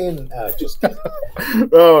pain!" Just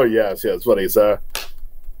Oh, yes, what he said.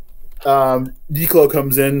 Declo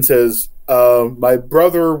comes in and says, my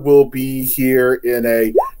brother will be here in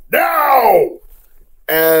a... Now!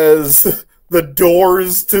 As the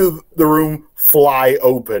doors to the room fly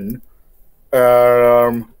open.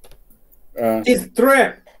 It's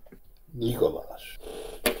trap. Nikolash.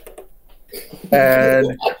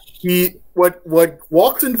 And what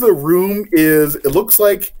walks into the room is, it looks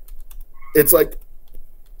like it's like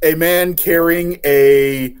a man carrying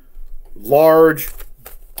a large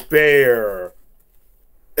bear.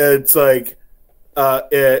 It's like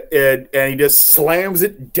and he just slams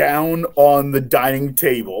it down on the dining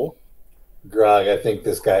table. Grog, I think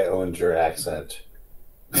this guy owns your accent.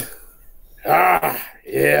 Ah,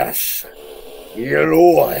 yes.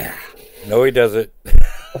 Hello. No, he doesn't.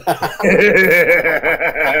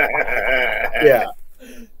 Yeah.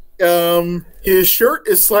 His shirt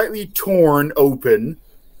is slightly torn open.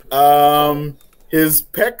 His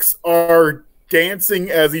pecs are dancing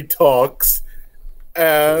as he talks.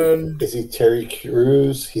 And Is he Terry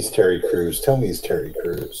Crews? He's Terry Crews. Tell me he's Terry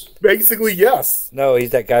Crews. basically, yes. No,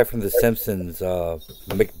 he's that guy from The Simpsons,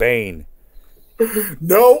 McBain.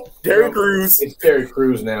 No, Terry Crews. It's Terry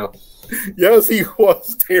Crews now. Yes, he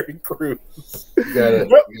was Terry Crews. You gotta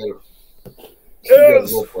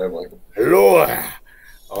Yes. role play him like him. Hello,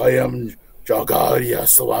 I am Jagaria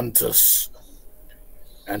Salantus.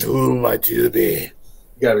 And who might you be?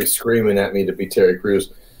 You gotta be screaming at me to be Terry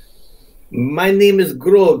Crews. My name is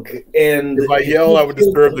Grog, and If I yell, I would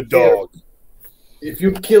disturb the dog. If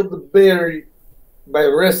you kill the bear by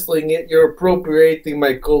wrestling it, you're appropriating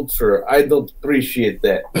my culture. I don't appreciate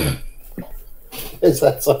that. Is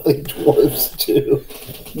that something dwarves do?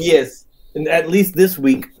 Yes, and at least this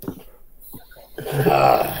week.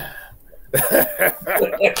 I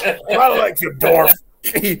like you, dwarf.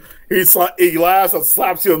 He laughs and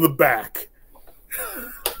slaps you on the back.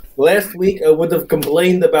 Last week, I would have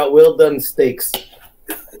complained about well done steaks.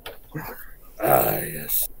 Ah,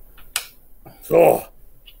 yes. So,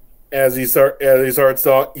 as he starts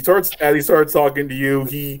talking to you,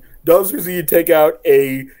 he does proceed to take out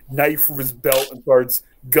a knife from his belt and starts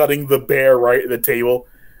gutting the bear right at the table.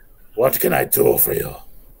 What can I do for you?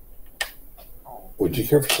 Would you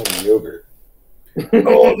care for some yogurt?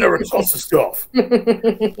 Oh, I'll never touch the stuff.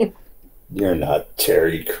 You're not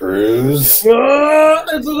Terry Crews.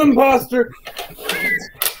 It's an imposter.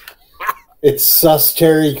 It's sus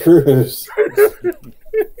Terry Crews.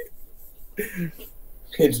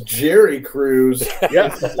 It's Jerry Crews.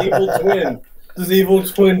 Yes. Evil twin. This is evil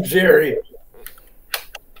twin Jerry.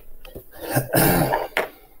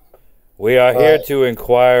 We are here to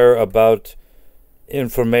inquire about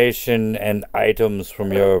information and items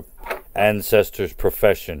from your ancestors'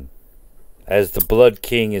 profession, as the Blood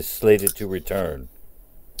King is slated to return.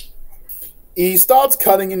 He starts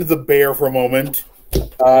cutting into the bear for a moment.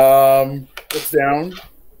 Looks down,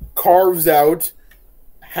 carves out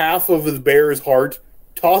half of the bear's heart,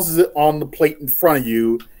 tosses it on the plate in front of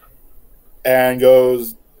you, and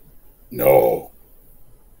goes, "No."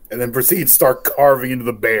 And then proceeds to start carving into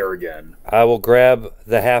the bear again. I will grab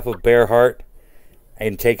the half of bear heart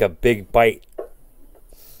and take a big bite,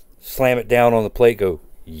 slam it down on the plate, go,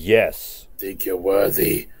 yes. Think you're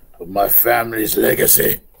worthy of my family's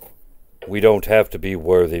legacy? We don't have to be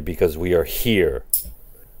worthy because we are here.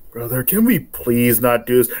 Brother, can we please not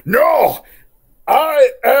do this? No! I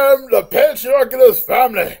am the patriarch of this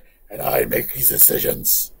family, and I make these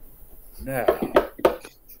decisions. Now.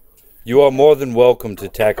 You are more than welcome to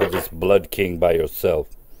tackle this Blood King by yourself.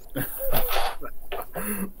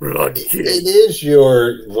 Blood King. It is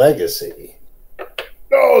your legacy.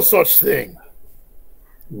 No such thing.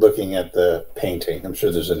 Looking at the painting, I'm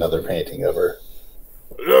sure there's another painting of her.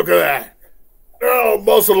 Look at that. Oh,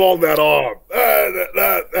 muscle on that arm.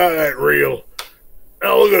 That ain't real.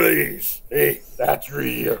 Now look at these. Hey, that's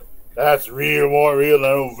real. That's real, more real than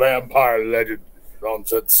old vampire legend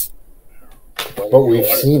nonsense. But we've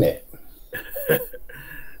seen it.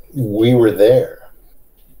 We were there.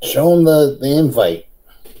 Show him the invite.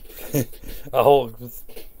 I'll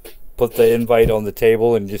put the invite on the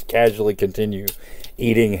table and just casually continue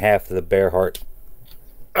eating half the bear heart.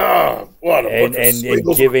 Ah, what a bunch of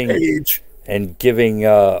squiggles on the page. And giving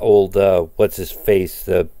old what's his face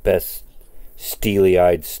the best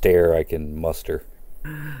steely-eyed stare I can muster.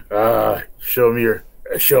 Show me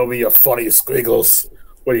your funny squiggles.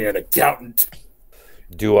 What are you, an accountant?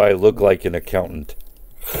 Do I look like an accountant?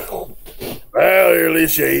 Well, at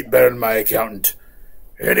least you eat better than my accountant.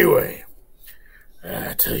 Anyway,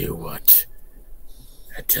 I tell you what.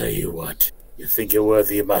 You think you're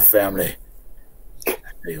worthy of my family? I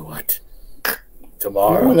tell you what.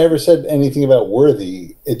 Tomorrow. No one ever said anything about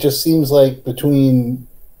worthy. It just seems like between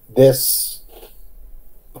this,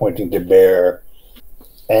 pointing to Bear,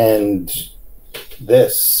 and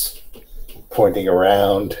this, pointing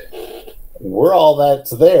around, we're all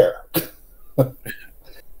that's there.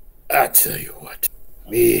 I tell you what.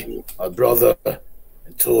 Me, my brother,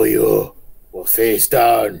 and Toyo will face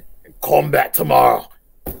down in combat tomorrow.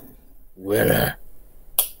 Winner.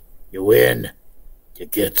 You win. You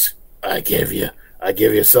get. I give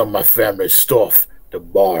you some of my family's stuff to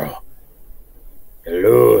borrow. You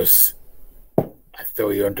lose. I throw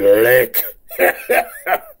you into the lake.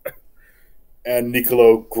 And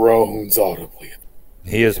Niccolo groans audibly.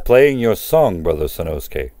 He is playing your song, Brother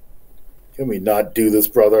Sanosuke. Can we not do this,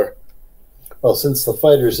 brother? Well, since the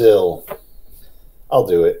fighter's ill, I'll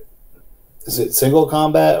do it. Is it single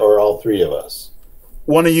combat or all three of us?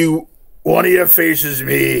 One of you faces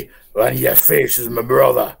me, one of you faces my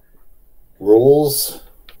brother. Rules?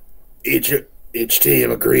 Each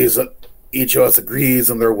team agrees. Each of us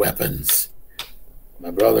agrees on their weapons.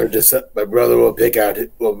 My brother will pick out.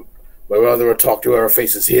 My brother will talk to whoever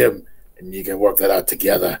faces him, and you can work that out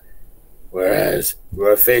together. Whereas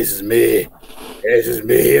whoever faces me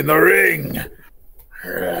in the ring.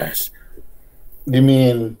 Yes. You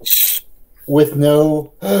mean with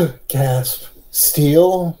no gasp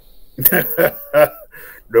steel?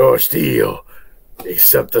 No steel,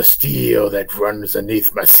 except the steel that runs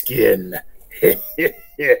beneath my skin.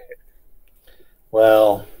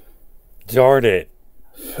 Well, darn it.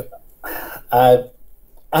 I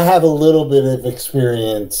have a little bit of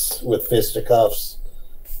experience with fisticuffs.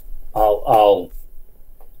 I'll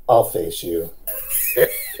face you.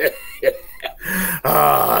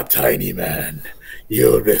 Tiny man,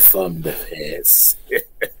 you'll be fun to face.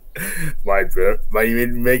 Might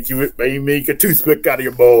make a toothpick out of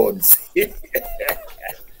your bones.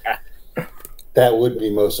 That would be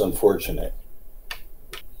most unfortunate.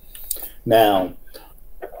 Now,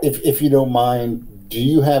 if you don't mind, do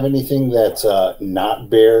you have anything that's not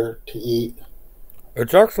bear to eat?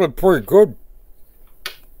 It's actually pretty good.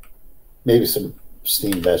 Maybe some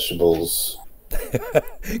steamed vegetables.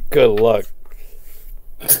 Good luck.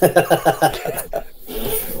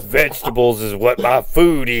 Vegetables is what my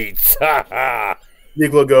food eats.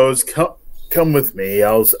 Nicola goes, come with me.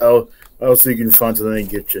 I'll see you can find something in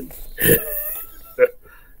the kitchen.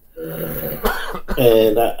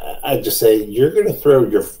 And I just say, you're going to throw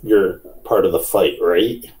your part of the fight,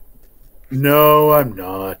 right? No, I'm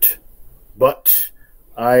not. But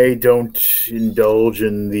I don't indulge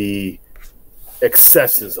in the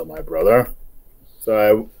excesses of my brother.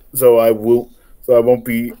 So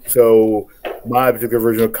my particular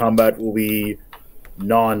version of combat will be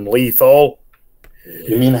non-lethal.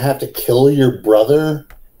 You mean I have to kill your brother?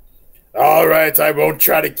 All right, I won't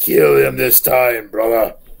try to kill him this time,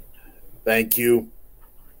 brother. Thank you.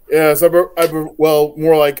 Yes, I prefer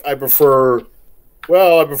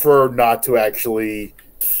not to actually,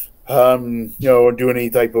 do any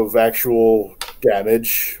type of actual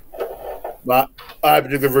damage. My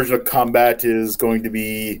particular version of combat is going to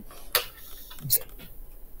be,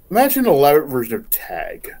 imagine an elaborate version of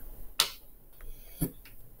tag.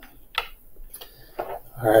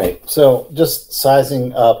 All right, so just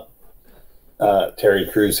sizing up Terry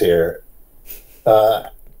Crews here,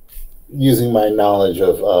 using my knowledge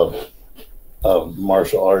of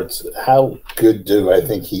martial arts, how good do I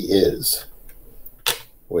think he is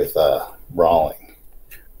with brawling?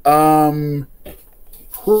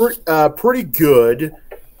 Pretty good.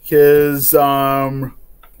 He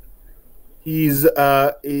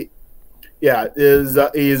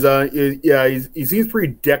seems pretty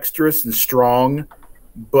dexterous and strong,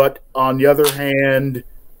 but on the other hand,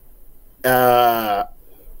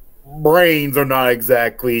 brains are not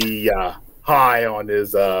exactly high on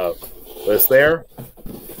his list there.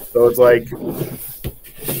 So it's like,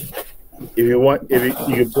 you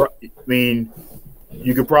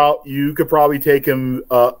could probably take him.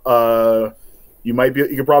 You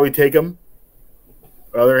could probably take him.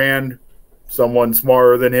 On the other hand, someone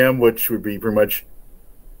smarter than him, which would be pretty much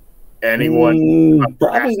anyone.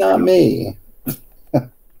 Probably not me.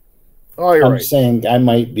 Oh, you're I'm right. saying I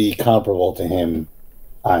might be comparable to him,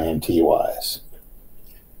 INT wise.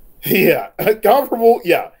 Yeah, comparable.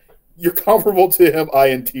 Yeah, you're comparable to him,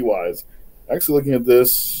 INT wise. Actually, looking at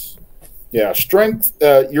this, yeah, strength.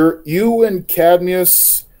 You and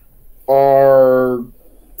Cadmius are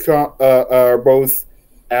both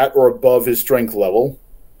at or above his strength level.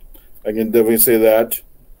 I can definitely say that.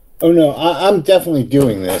 Oh no, I'm definitely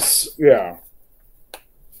doing this. Yeah.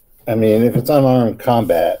 I mean, if it's unarmed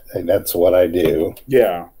combat, that's what I do.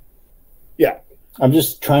 Yeah. I'm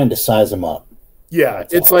just trying to size him up. Yeah,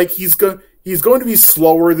 That's it's all. like he's going to be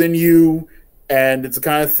slower than you, and it's the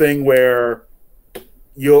kind of thing where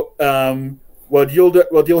you'll what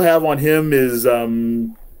you'll have on him is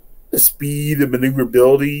the speed and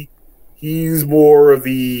maneuverability. He's more of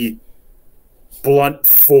the blunt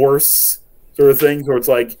force sort of thing, where it's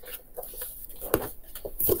like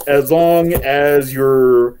as long as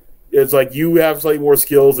it's like you have slightly more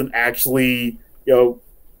skills and actually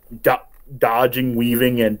dodging,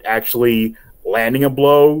 weaving, and actually landing a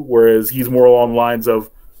blow, whereas he's more along the lines of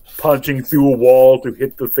punching through a wall to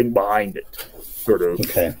hit the thing behind it. Sort of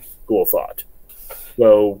school of thought.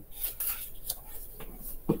 So,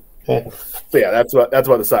 Okay. so yeah, that's about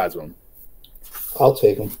the size of him. I'll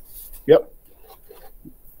take him. Yep.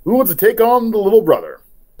 Who wants to take on the little brother?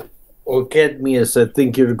 Well, Cadmius, I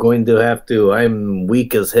think you're going to have to. I'm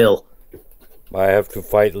weak as hell. I have to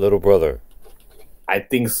fight little brother. I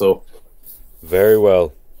think so. Very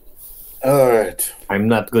well. All right. I'm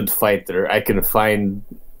not good fighter. I can find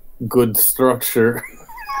good structure.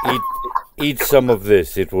 Eat some of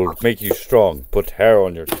this. It will make you strong. Put hair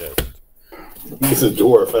on your chest. He's a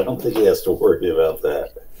dwarf. I don't think he has to worry about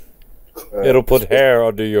that. It'll put hair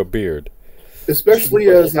under your beard. Especially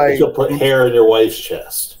as He'll put hair in your wife's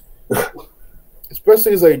chest.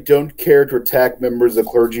 Especially as I don't care to attack members of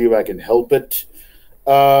the clergy if I can help it.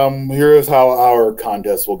 Here's how our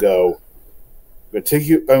contest will go. I'm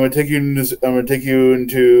gonna take you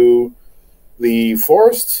into the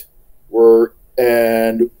forest,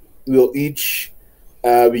 and we'll each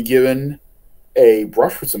be given a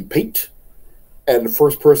brush with some paint, and the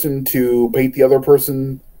first person to paint the other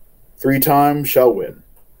person 3 times shall win.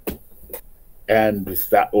 And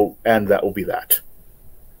that will be that.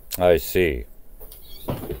 I see.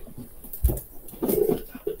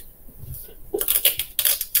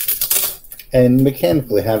 And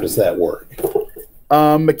mechanically, how does that work?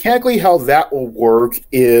 Mechanically, how that will work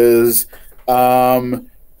is Touch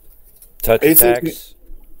basically- attacks.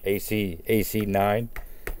 AC 9.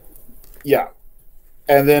 yeah,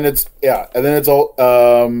 and then it's all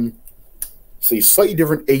see slightly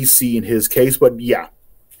different AC in his case, but yeah,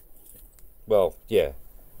 Well, yeah.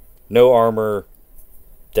 No armor.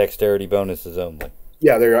 Dexterity bonuses only.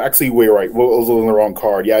 yeah, they're actually way right. Well, I was looking at the wrong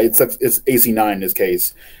card. Yeah, it's AC 9 in this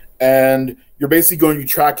case, and you're basically going to be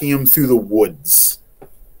tracking him through the woods,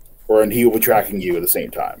 and he will be tracking you at the same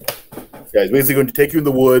time. Yeah, he's basically going to take you in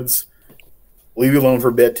the woods, leave you alone for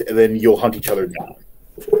a bit, and then you'll hunt each other down.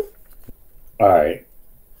 All right.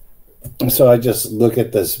 So I just look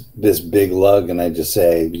at this big lug and I just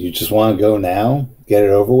say, "You just want to go now? Get it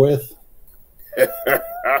over with?"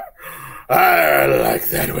 I like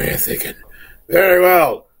that way of thinking. Very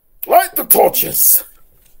well. Light the torches.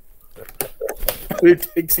 He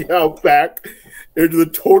takes you out back into the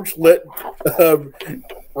torch-lit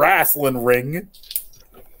wrestling ring.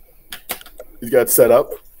 He's got set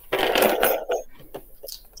up.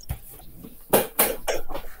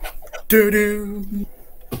 Doo-doo.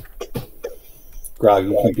 Grog,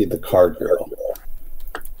 you can be the card girl.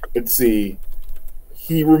 Let's see.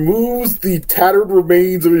 He removes the tattered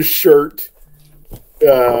remains of his shirt.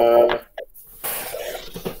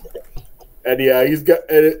 And yeah, he's got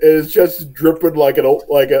and it's just dripping like a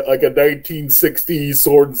 1960s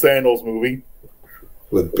sword and sandals movie.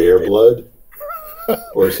 With bear blood?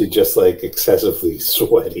 Or is he just like excessively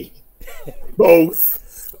sweaty?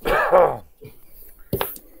 Both.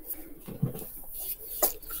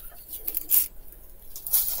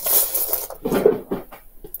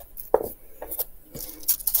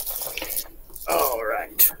 All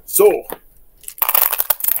right. So,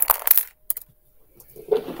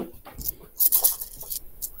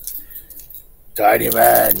 Tiny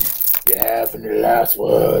Man, you have any last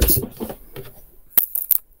words?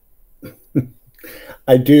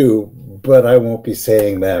 I do, but I won't be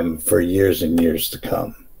saying them for years and years to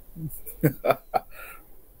come.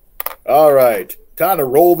 All right. Time to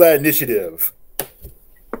roll that initiative.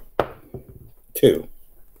 2.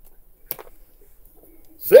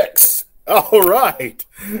 6. All right.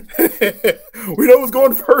 We know who's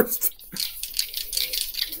going first.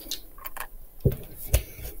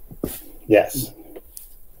 Yes.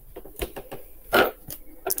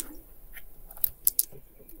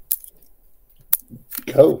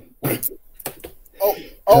 Go.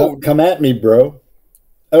 Oh, Come at me, bro.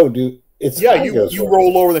 Oh, dude. It's yeah, how it goes you first.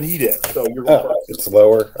 roll lower than he did, so you're going Oh, first. it's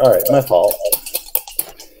lower. All right, my fault.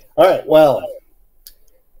 All right, well,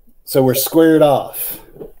 so we're squared off.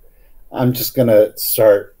 I'm just gonna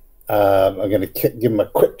start. I'm gonna give him a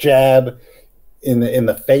quick jab. in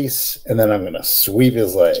the face, and then I'm gonna sweep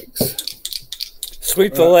his legs.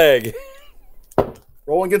 Sweep the leg.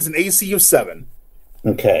 Rolling against an AC of 7.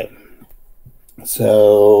 Okay.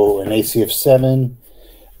 So an AC of 7.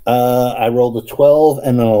 I rolled a 12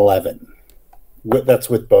 and an 11. That's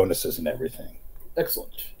with bonuses and everything.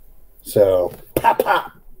 Excellent. So pop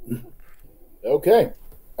pop. Okay.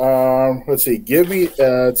 Let's see. Give me.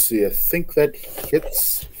 Let's see. I think that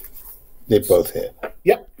hits. They both hit.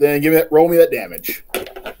 Yep. Then give me that. Roll me that damage.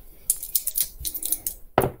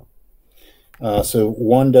 So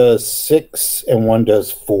one does 6 and one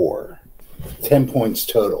does 4. 10 points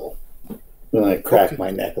total. Then I crack my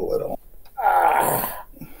neck a little.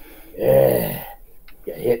 Yeah,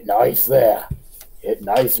 you hit nice there. Hit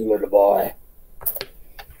nice, little boy.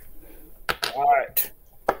 All right.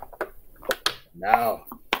 Now.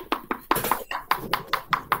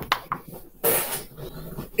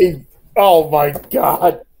 Oh my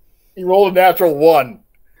God. He rolled a natural 1.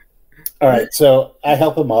 All right, so I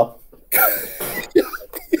help him up.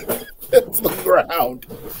 It's the ground.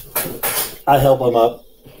 I help him up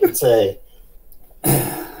and say,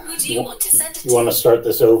 Who do you want to send it "You want to start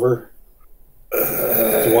this over? Do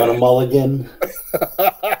you want a mulligan?"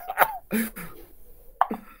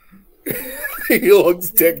 He looks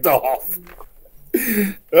ticked off.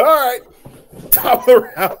 All right. Top of the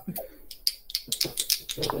round.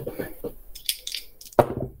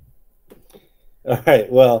 All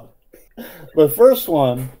right. Well, my first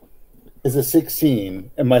one is a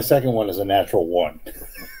 16, and my second one is a natural 1.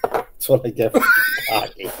 That's what I get for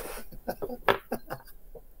hockey.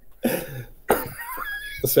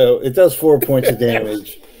 So it does 4 points of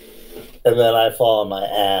damage, and then I fall on my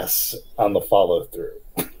ass on the follow through.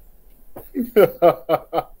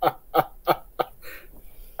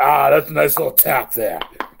 That's a nice little tap there.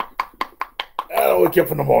 That'll wake you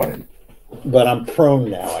up in the morning. But I'm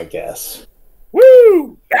prone now, I guess.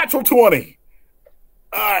 Woo! Natural 20.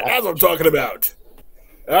 All right, that's what I'm talking about.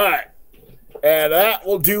 All right. And that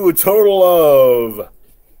will do a total of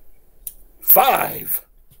 5.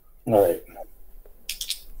 All right.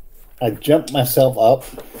 I jumped myself up,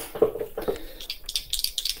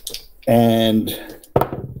 and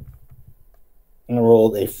I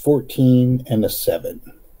rolled a 14 and a 7.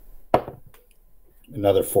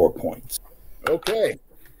 Another 4 points. Okay.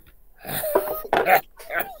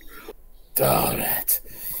 Darn it.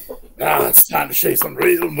 Now it's time to show you some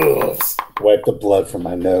real moves. Wipe the blood from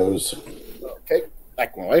my nose. Okay,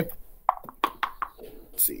 back one way.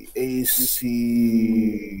 Let's see.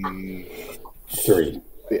 AC 3.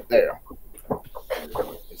 There.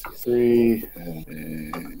 AC 3.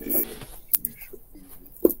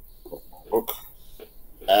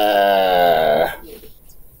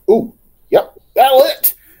 Ooh, yep, that'll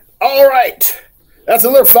it. All right. That's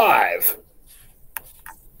another 5.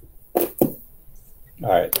 All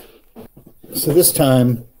right. So this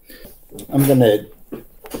time, I'm going to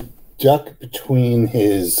duck between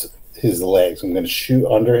his legs. I'm going to shoot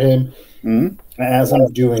under him. Mm-hmm. As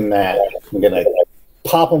I'm doing that, I'm going to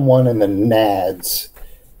pop him one in the nads.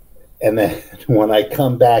 And then when I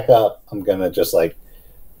come back up, I'm going to just like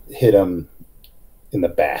hit him in the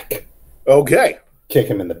back. Okay. Kick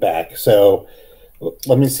him in the back. So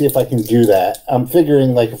let me see if I can do that. I'm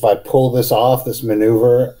figuring like if I pull this off, this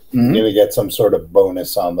maneuver, I'm going to get some sort of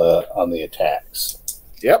bonus on the attacks.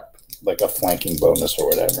 Yep. Like a flanking bonus or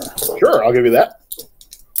whatever. Sure, I'll give you that.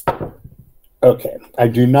 Okay. I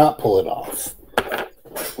do not pull it off.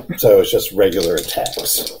 So it's just regular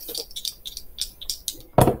attacks.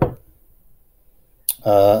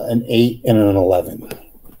 An 8 and an 11.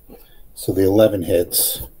 So the 11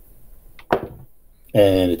 hits.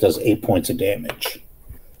 And it does 8 points of damage.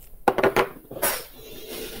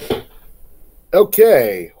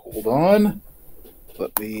 Okay, hold on.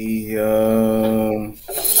 Let me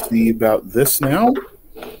see about this now.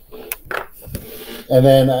 And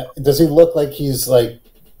then, does he look like he's like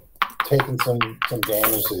taking some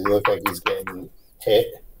damage? Does he look like he's getting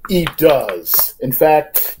hit? He does. In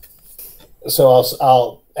fact, So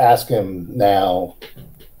I'll ask him now.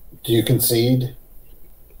 Do you concede?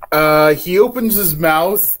 he opens his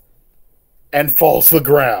mouth and falls to the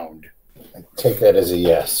ground. Take that as a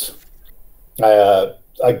yes.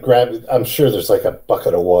 I grab it. I'm sure there's like a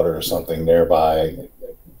bucket of water or something nearby.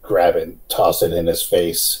 Grab it, toss it in his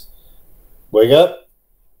face. Wake up.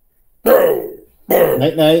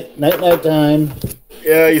 Night time.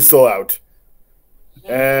 Yeah, he's still out.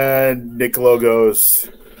 And Niccolo goes,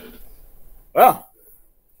 well,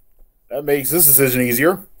 that makes this decision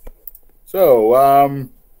easier. So,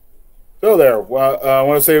 so there. I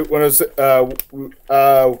want to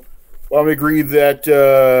agree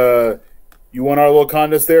that you want our little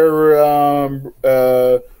contest there,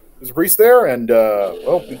 there's a priest there, and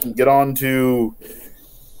well, we can get on to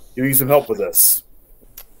giving you some help with this.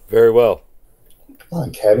 Very well. Come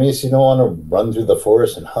on, Cadmus, you don't want to run through the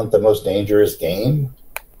forest and hunt the most dangerous game?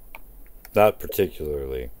 Not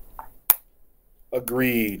particularly.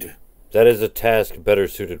 Agreed. That is a task better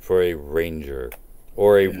suited for a ranger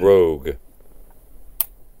or a rogue.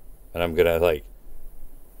 And I'm gonna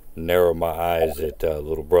narrow my eyes at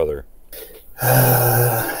little brother.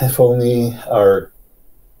 If only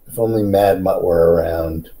Mad Mutt were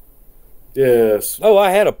around. Yes. Oh,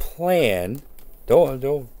 I had a plan.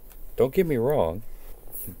 Don't get me wrong.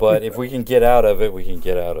 But if we can get out of it, we can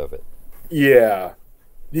get out of it. Yeah.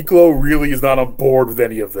 Nicolo really is not on board with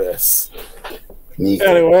any of this. Nico.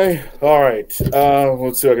 Anyway, all right.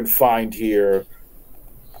 Let's see what I can find here.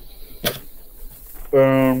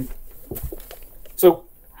 So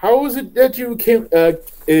how is it that you came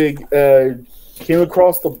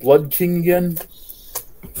across the Blood King again?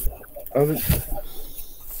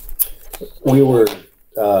 We were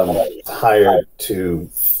hired to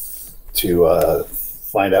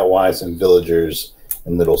find out why some villagers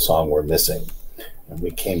in Little Song were missing, and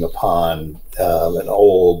we came upon an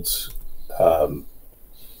old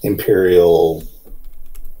imperial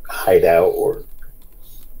hideout or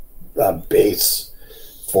base,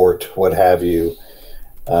 fort, what have you,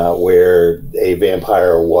 where a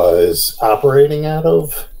vampire was operating out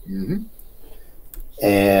of. Mm-hmm.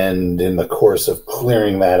 And in the course of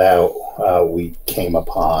clearing that out, we came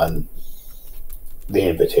upon the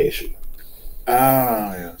invitation.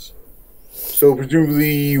 Ah, yes. So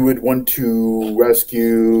presumably you would want to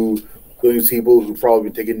rescue those people who probably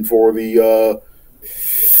been taken for the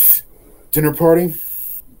dinner party?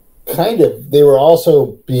 Kind of. They were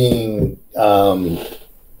also being turned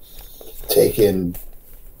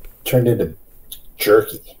into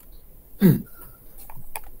jerky.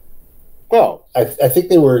 Well, I think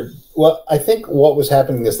they were. Well, I think what was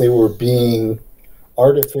happening is they were being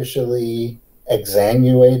artificially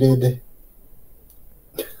exsanguinated,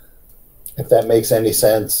 if that makes any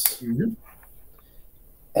sense. mm-hmm.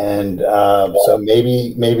 And so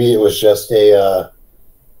maybe it was just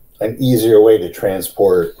an easier way to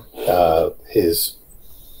transport his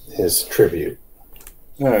tribute.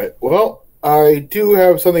 All right. Well, I do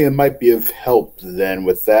have something that might be of help then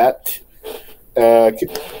with that.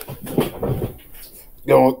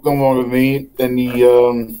 Go along with me. Then he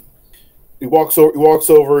walks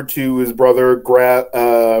over to his brother,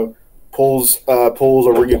 pulls a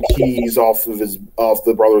ring of keys off his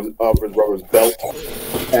brother's belt,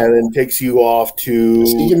 and then takes you off to.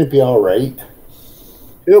 Is he going to be all right?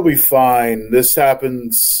 He'll be fine. This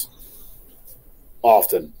happens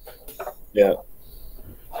often. Yeah.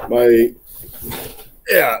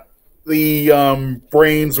 The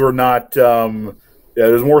brains were not.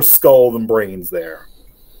 There's more skull than brains there.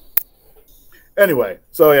 Anyway,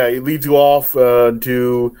 so yeah, he leads you off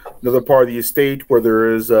to another part of the estate where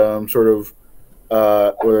there is where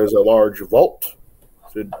there's a large vault.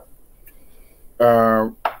 This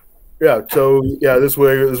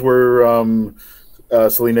way is where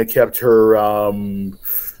Selena kept her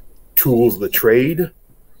tools of the trade.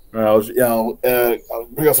 I'll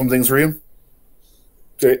bring out some things for you.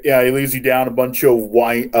 So, yeah, he leads you down a bunch of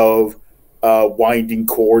winding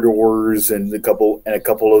corridors and a couple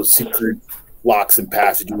of secret locks and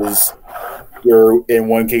passages. Where in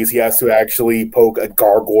one case he has to actually poke a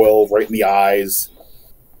gargoyle right in the eyes,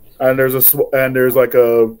 and there's a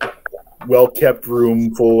well-kept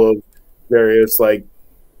room full of various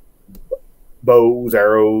bows,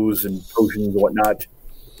 arrows, and potions and whatnot.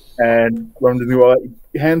 And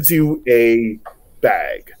he hands you a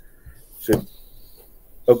bag. So,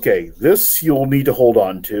 okay, this you'll need to hold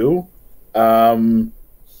on to.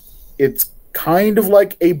 It's kind of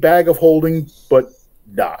like a bag of holding, but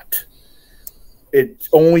not. It's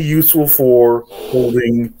only useful for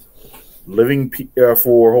holding living people.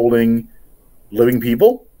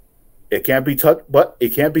 It can't be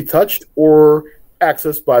touched or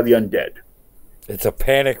accessed by the undead. It's a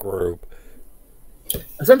panic room.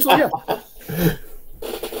 Essentially, yeah.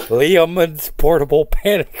 Liam's portable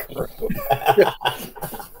panic room.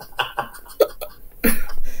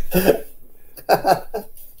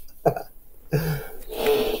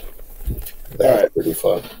 That's pretty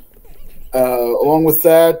fun. Along with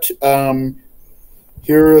that,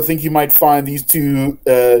 here I think you might find these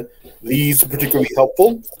particularly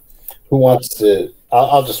helpful. Who wants to?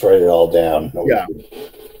 I'll just write it all down. Yeah.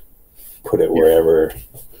 Put it wherever.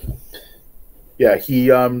 Yeah,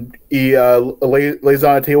 he lays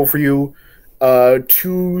on a table for you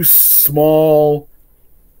two small.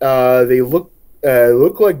 They look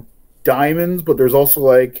like diamonds, but there's also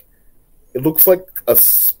like it looks like a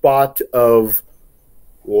spot of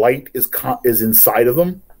light is inside of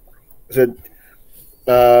them. So,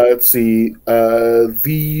 let's see.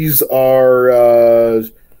 These are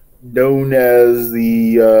known as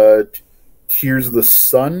the Tears of the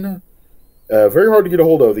Sun. Very hard to get a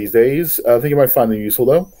hold of these days. I think you might find them useful,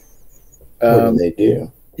 though. What do they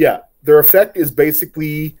do? Yeah, their effect is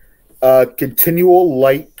basically continual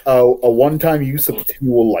light, a one-time use of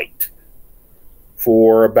continual light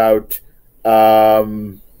for about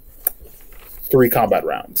 3 combat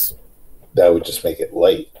rounds. That would just make it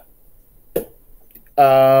light.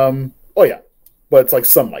 Oh yeah, but it's like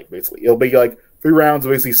sunlight basically. It'll be like 3 rounds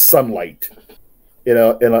of basically sunlight, in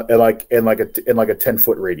like a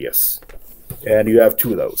 10-foot radius, and you have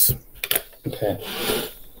 2 of those. Okay.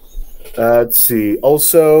 Let's see.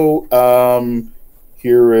 Also,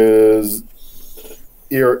 here is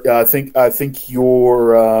here. I think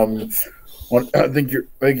your I think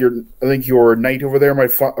your knight over there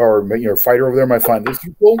might or your fighter over there might find this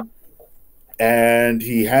useful. And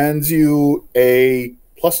he hands you a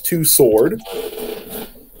 +2 sword.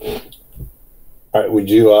 All right. Would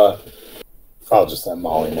you? I'll just let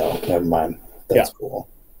Molly know. Never mind. That's cool.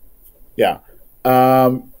 Yeah.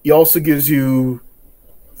 He also gives you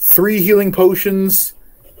 3 healing potions,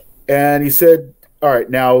 and he said, "All right,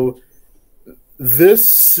 now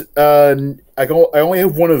this I only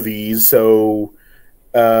have 1 of these, so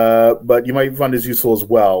but you might find this useful as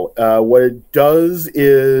well. What it does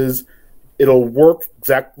is it'll work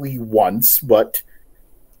exactly once, but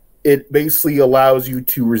it basically allows you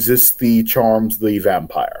to resist the charms of the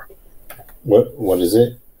vampire. What is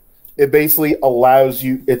it? It basically allows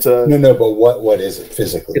you. It's a No. But what is it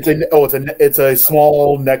physically? It's a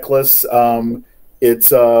small necklace.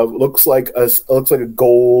 It's looks like a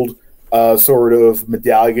gold sort of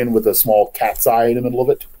medallion with a small cat's eye in the middle of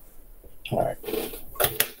it. All right.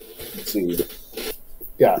 Let's see.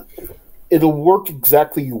 Yeah, it'll work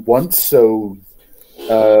exactly once. So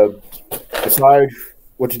decide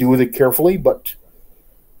what to do with it carefully. But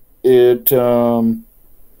so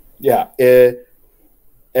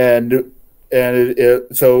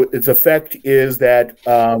its effect is that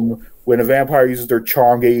when a vampire uses their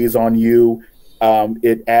charm gaze on you,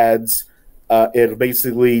 it adds. It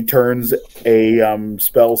basically turns a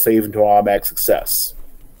spell save into an automatic success.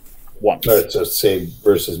 Once. So it's a save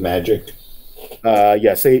versus magic.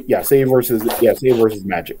 Save versus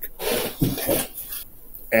magic. Okay.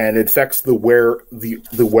 And it affects the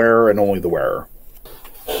wearer and only the wearer.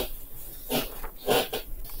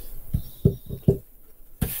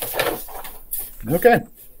 Okay.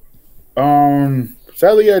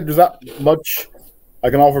 Sadly, there's not much I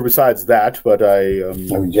can offer besides that, but do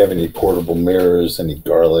you have any portable mirrors? Any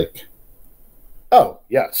garlic? Oh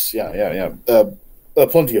yes, yeah.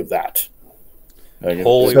 Plenty of that.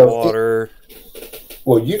 Holy water.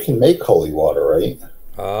 Well, you can make holy water, right?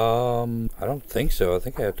 I don't think so. I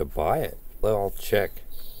think I have to buy it. Well, I'll check.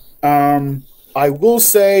 I will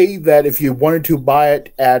say that if you wanted to buy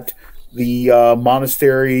it at the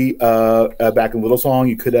monastery back in Little Song,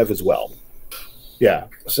 you could have as well. Yeah.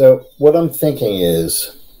 So what I'm thinking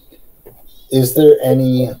is there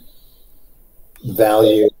any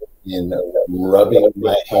value in rubbing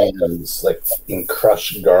my hands like in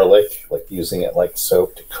crushed garlic, like using it like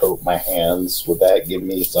soap to coat my hands? Would that give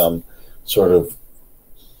me some sort of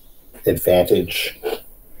advantage?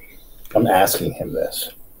 I'm asking him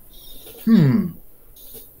this.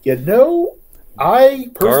 I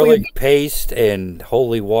personally Garlic paste and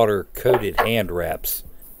holy water coated hand wraps.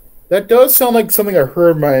 that does sound like something I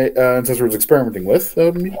heard my ancestor was experimenting with.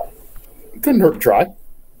 It couldn't hurt to try.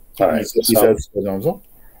 All right. He says,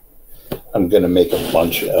 I'm going to make a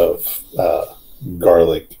bunch of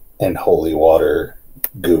garlic and holy water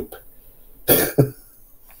goop to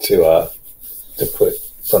put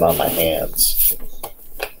on my hands.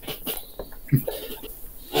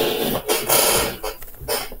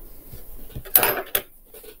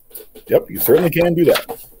 Yep, you certainly can do that.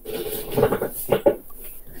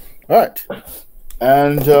 All right.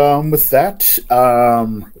 And with that,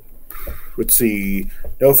 let's see.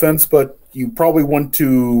 No offense, but you probably want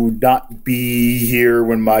to not be here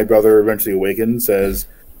when my brother eventually awakens, as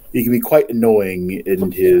he can be quite annoying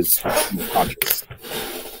in his conscience.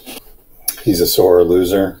 He's a sore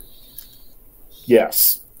loser.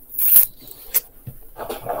 Yes.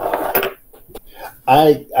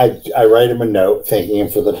 I write him a note thanking him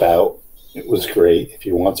for the bout. It was great. If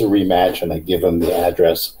he wants a rematch, and I give him the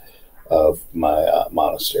address of my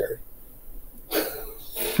monastery.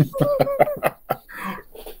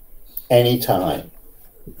 Anytime.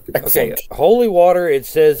 Okay, holy water, it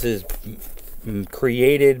says, is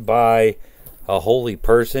created by a holy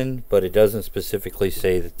person, but it doesn't specifically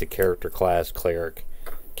say that the character class cleric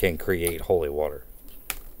can create holy water.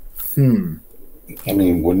 I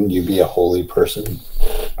mean, wouldn't you be a holy person?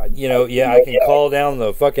 I can call down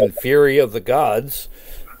the fucking fury of the gods.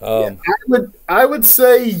 I would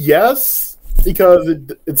say yes, because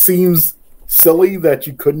it seems silly that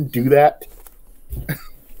you couldn't do that.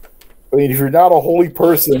 I mean, if you're not a holy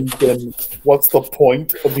person, then what's the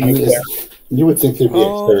point of being there? You would think there'd be a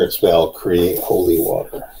cleric spell, create holy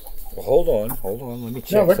water. Well, hold on. Let me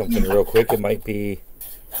check something real quick. It might be.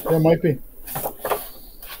 Yeah, it might be.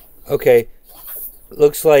 Okay.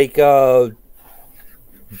 Looks like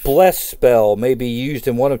Bless spell may be used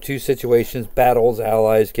in one of two situations. Battles,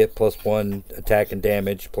 allies get +1 attack and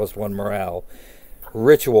damage, +1 morale.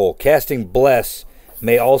 Ritual. Casting Bless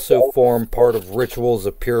may also form part of rituals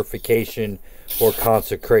of purification or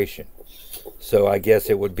consecration. So I guess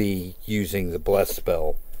it would be using the Bless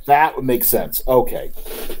spell. That would make sense. Okay.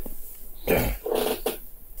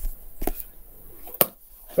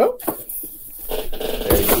 Oh.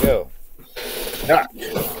 There you go. Yeah.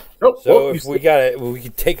 Oh, So if we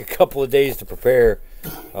could take a couple of days to prepare.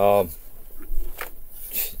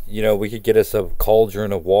 We could get us a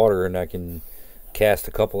cauldron of water, and I can cast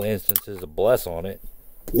a couple of instances of Bless on it.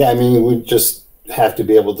 Yeah, I mean, we just have to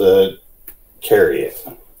be able to carry it.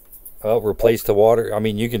 Replace the water. I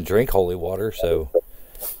mean, you can drink holy water, so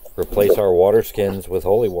replace our water skins with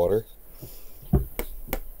holy water.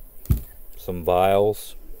 Some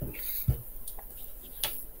vials.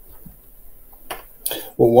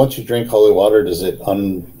 Well, once you drink holy water, does it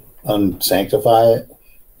unsanctify it?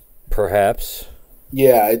 Perhaps.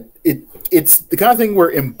 Yeah, it's the kind of thing where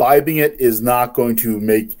imbibing it is not going to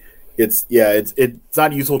make it's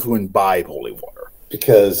not useful to imbibe holy water.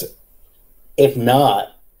 Because if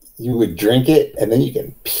not, you would drink it and then you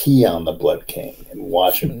can pee on the Blood King and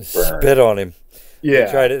watch him burn. Spit on him.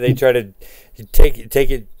 Yeah. They try to take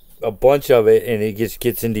it a bunch of it, and it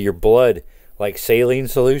gets into your blood like saline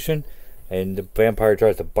solution, and the vampire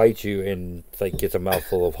tries to bite you and gets a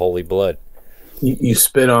mouthful of holy blood. You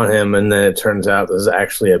spit on him, and then it turns out this is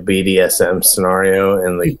actually a BDSM scenario,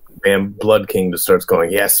 and the Blood King just starts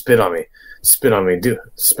going, "Yeah, spit on me,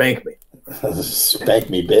 spank me, spank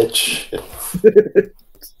me, bitch."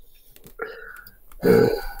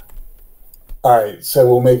 All right, so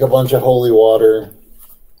we'll make a bunch of holy water.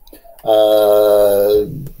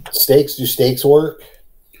 Steaks? Do steaks work?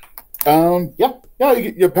 Yeah.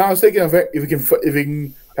 You pound steak in if you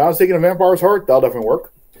can pound steak in a vampire's heart, that'll definitely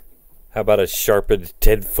work. How about a sharpened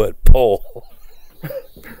 10-foot pole?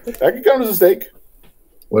 That could count as a steak.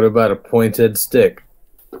 What about a pointed stick?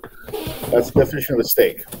 That's the definition of a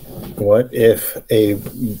steak. What if a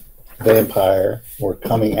vampire were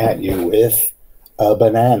coming at you with a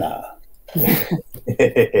banana? All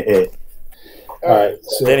right.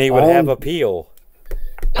 So then he would have a peel.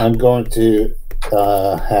 I'm going to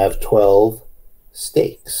have 12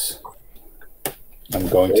 steaks. I'm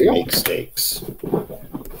going to make steaks.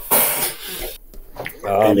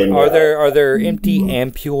 Are there empty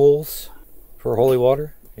ampules for holy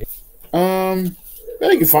water? Yeah,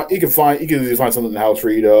 you can find something in the house for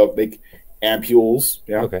you to make ampules.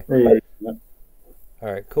 Yeah. Okay. Yeah.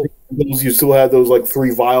 All right. Cool. You still have those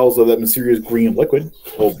 3 vials of that mysterious green liquid,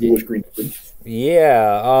 bluish green liquid.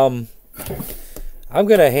 Yeah. I'm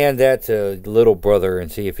gonna hand that to little brother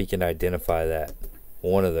and see if he can identify that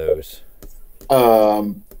one of those.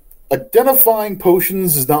 Identifying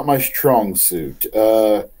potions is not my strong suit.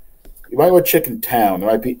 You might want to check in town. There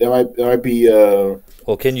might be.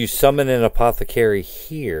 Well, can you summon an apothecary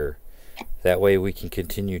here? That way we can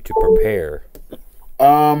continue to prepare.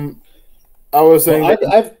 I was saying,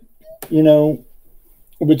 I've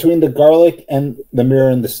between the garlic and the mirror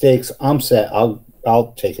and the steaks, I'm set.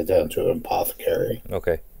 I'll take it down to an apothecary.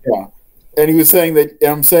 Okay. Yeah, and he was saying that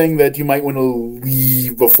I'm saying that you might want to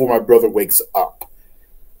leave before my brother wakes up.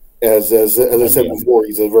 As I said before,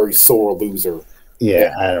 he's a very sore loser.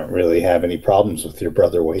 Yeah, I don't really have any problems with your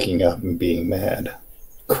brother waking up and being mad.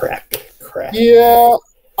 Crack. Yeah,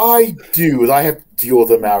 I do. I have to deal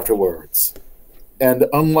with him afterwards. And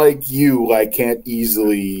unlike you, I can't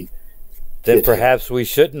easily. Then perhaps we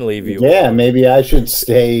shouldn't leave you. Yeah, maybe I should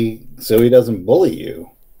stay so he doesn't bully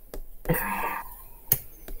you.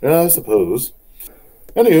 I suppose.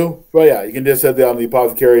 Anywho, well, yeah, you can just head down to the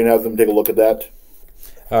apothecary and have them take a look at that.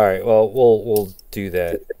 All right. Well, we'll do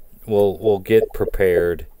that. We'll get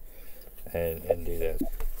prepared and do that.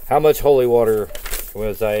 How much holy water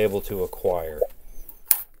was I able to acquire?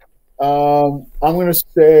 I'm going to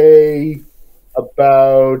say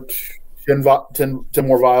about 10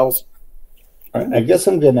 more vials. All right, I guess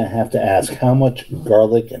I'm going to have to ask, how much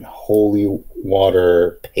garlic and holy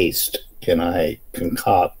water paste can I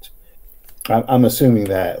concoct? I'm assuming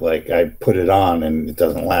that, like, I put it on and it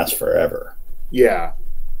doesn't last forever. Yeah.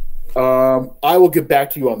 I will get back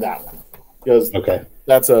to you on that one because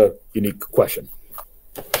that's a unique question.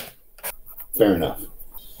 Fair enough.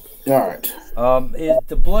 All right. Is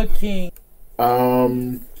the Blood King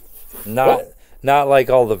not like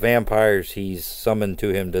all the vampires he's summoned to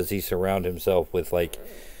him? Does he surround himself with like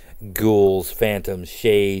ghouls, phantoms,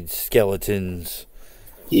 shades, skeletons,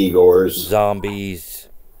 Igors, zombies,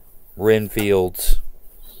 Renfields?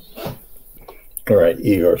 All right,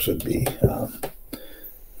 Igors would be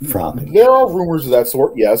from. There are rumors of that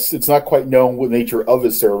sort. Yes, it's not quite known what nature of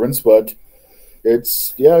his servants, but it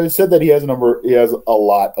said that he has a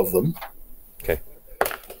lot of them. Okay.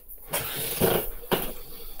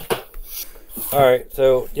 All right.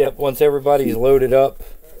 So, once everybody's loaded up,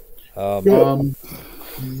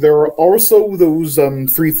 there are also those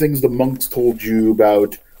 3 things the monks told you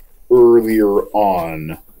about earlier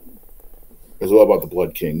on, as well, about the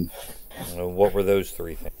Blood King. What were those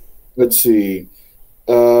 3 things? Let's see.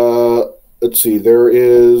 There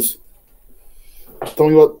is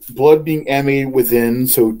something about blood being animated within,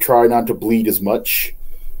 so try not to bleed as much.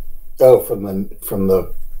 Oh, from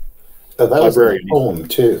the that was the poem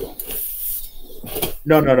too.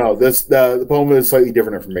 No. The poem is slightly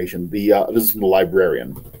different information. This is from the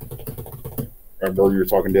librarian. Remember you were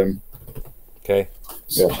talking to him? Okay.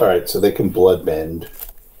 Yeah. All right, so they can blood bend.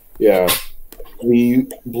 Yeah.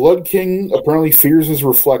 The Blood King apparently fears his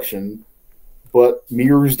reflection, but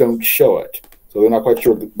mirrors don't show it. So they're not quite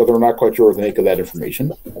sure, but they're not quite sure of the nature of that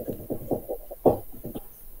information.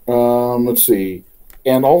 Let's see.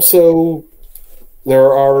 And also,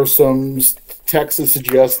 there are some texts that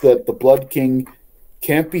suggest that the Blood King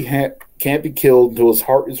can't be killed until his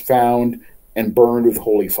heart is found and burned with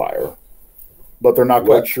holy fire. But they're not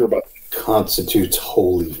quite sure about constitutes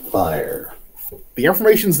holy fire. The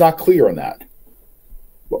information's not clear on that.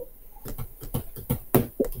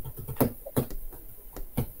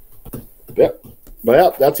 Yep. But yeah,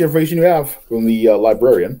 that's the information you have from the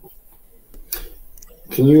librarian.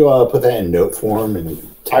 Can you put that in note form?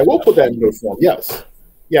 I will put that in note form, yes.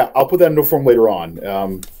 Yeah, I'll put that in note form later on.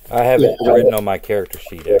 I have it written on my character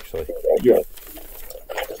sheet, actually. Yeah.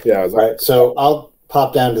 Yeah. All right, so I'll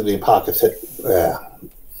pop down to the apothecary.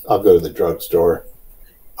 I'll go to the drugstore.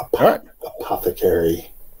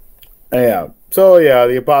 Apothecary. Yeah. So,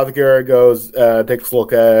 the apothecary goes, takes a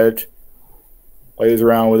look at it, plays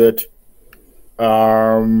around with it.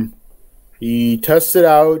 He tests it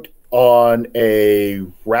out on a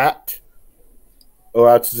rat.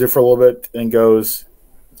 Outs it for a little bit and goes.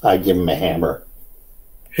 I give him a hammer.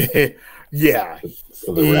 Yeah.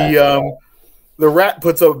 For the rat. The rat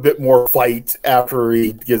puts up a bit more fight after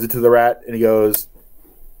he gives it to the rat, and he goes,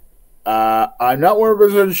 I'm not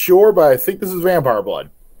 100% sure, but I think this is vampire blood.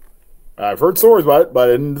 I've heard stories about it, but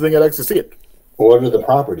I didn't think I'd actually see it. What are the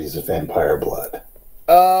properties of vampire blood?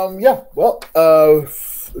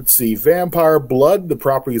 Let's see. Vampire blood, the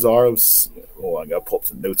properties are... I gotta pull up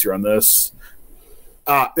some notes here on this.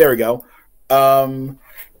 There we go.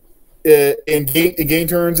 In game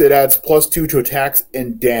turns, it adds +2 to attacks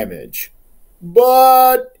and damage.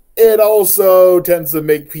 But it also tends to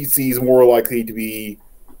make PCs more likely to be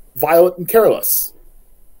violent and careless.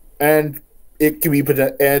 And it can be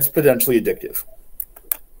it's potentially addictive.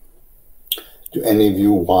 Do any of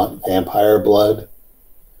you want vampire blood?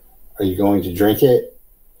 Are you going to drink it?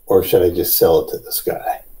 Or should I just sell it to this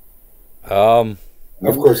guy? Of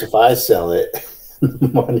course, if I sell it, the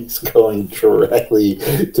money's going directly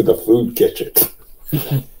to the food kitchen.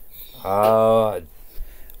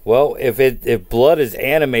 Well, if blood is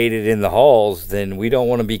animated in the halls, then we don't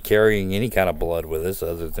want to be carrying any kind of blood with us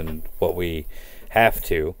other than what we have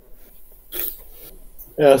to.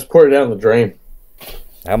 Yeah, let's pour it down the drain.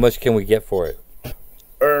 How much can we get for it?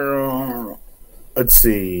 Let's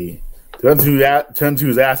see. Depends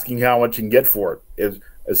who's asking how much you can get for it.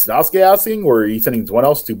 Is Sanosuke asking, or are you sending someone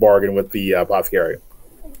else to bargain with the apothecary?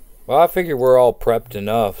 Well, I figure we're all prepped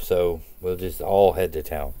enough, so we'll just all head to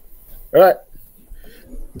town. All right.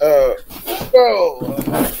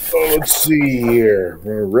 Let's see here.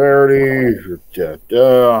 Rarity.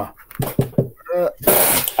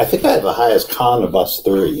 I think I have the highest con of us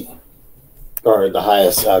 3. Or the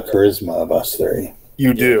highest charisma of us 3.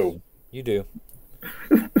 You do. You do.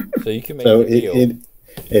 So you can make a deal.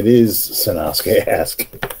 It is Sanosuke ask.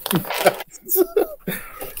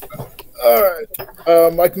 All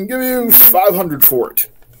right. I can give you 500 for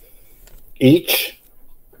it. Each?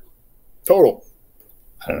 Total.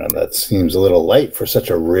 I don't know. That seems a little light for such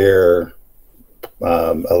a rare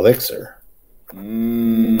elixir.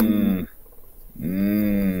 I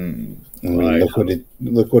I mean,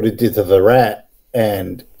 look what it did to the rat.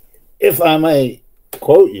 And if I may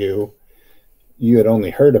quote you, you had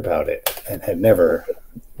only heard about it and had never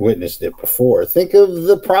witnessed it before. Think of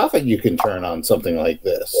the profit you can turn on something like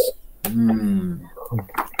this.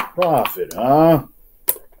 Profit, huh?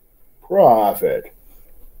 Profit.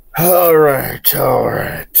 All right.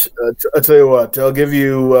 I'll tell you what. I'll give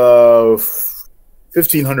you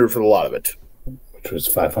 1,500 for the lot of it. Which was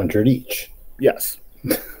 500 each. Yes.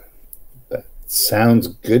 That sounds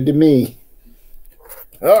good to me.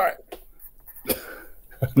 All right.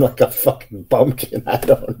 I'm like a fucking bumpkin. I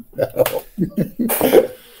don't know.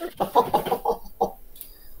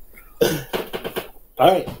 All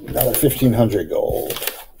right, another 1,500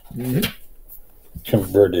 gold.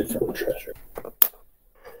 Converted from treasure.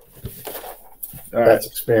 All right. That's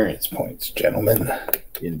experience points, gentlemen.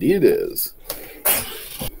 Indeed it is.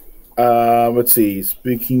 Let's see.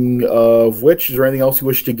 Speaking of which, is there anything else you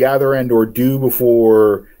wish to gather and or do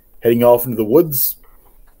before heading off into the woods?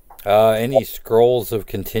 Any scrolls of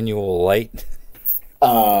continual light?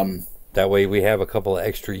 That way we have a couple of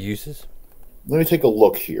extra uses. Let me take a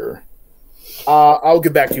look here. I'll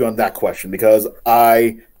get back to you on that question because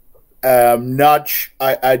I am not.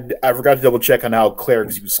 I forgot to double check on how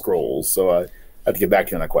clerics use scrolls, so I have to get back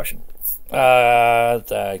to you on that question.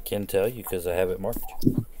 I can tell you because I have it marked.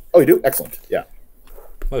 Oh, you do? Excellent. Yeah.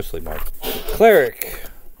 Mostly marked. Cleric.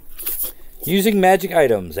 Using magic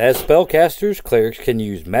items. As spellcasters, clerics can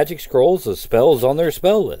use magic scrolls as spells on their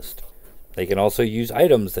spell list. They can also use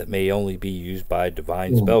items that may only be used by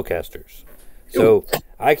divine spellcasters. So,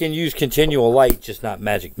 I can use continual light, just not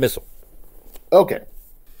magic missile. Okay.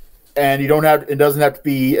 And you don't have. It doesn't have to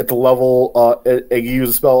be at the level. You use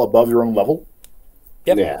a spell above your own level.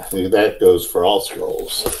 Yep. Yeah, that goes for all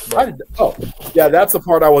scrolls. Yeah, that's the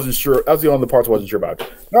part I wasn't sure. That's the only parts I wasn't sure about.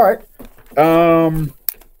 All right.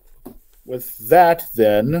 With that,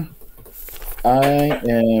 then, I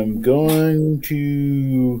am going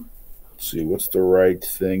to see what's the right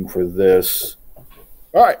thing for this.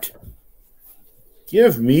 All right.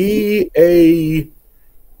 Give me a.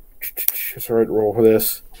 What's the right roll for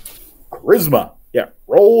this? Charisma. Yeah,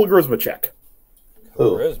 roll a charisma check.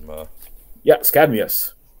 Charisma? Yeah,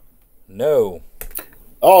 Scadmius. No.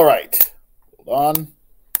 All right. Hold on.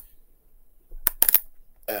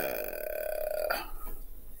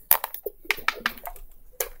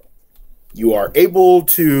 You are able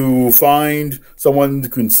to find someone who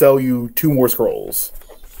can sell you 2 more scrolls.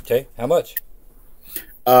 Okay, how much?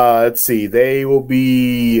 Let's see. They will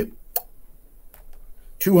be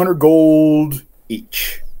 200 gold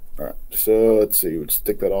each. All right. So let's see. Let's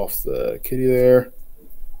take that off the kitty there.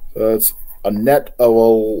 So that's a net of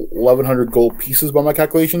 1,100 gold pieces by my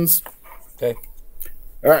calculations. Okay.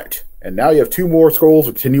 All right. And now you have 2 more scrolls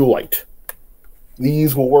of continual light.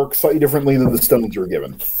 These will work slightly differently than the stones you were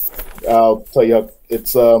given. I'll tell you,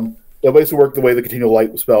 it's they'll basically work the way the continual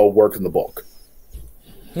light spell works in the book.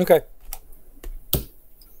 Okay.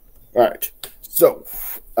 All right. So,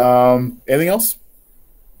 anything else?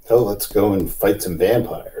 Oh, let's go and fight some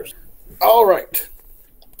vampires. All right.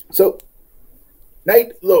 So,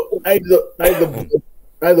 night of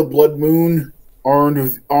the blood moon, armed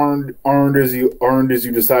as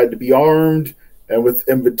you decide to be armed, and with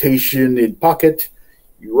invitation in pocket,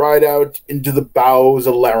 you ride out into the boughs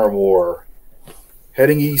of Larimore,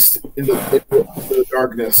 heading east into the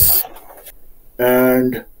darkness.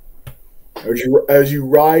 And as you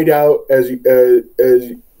ride out, are you going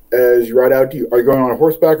on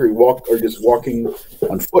horseback, or or just walking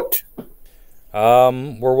on foot?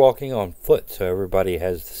 We're walking on foot, so everybody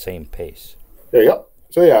has the same pace. There you go.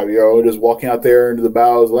 So yeah, just walking out there into the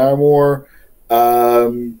boughs of Larimore.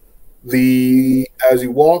 As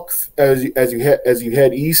you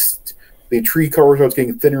head east, the tree cover starts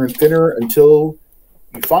getting thinner and thinner until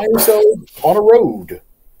you find yourself on a road.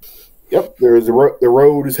 Yep, there's the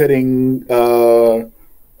road is heading far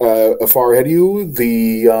ahead of you.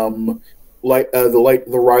 The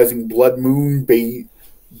rising blood moon bathing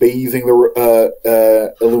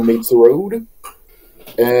illuminates the road,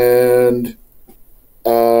 and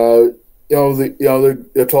the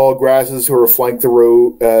tall grasses sort of flank the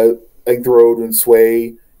road and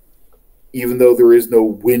sway, even though there is no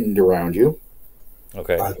wind around you.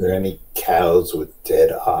 Okay. Are there any cows with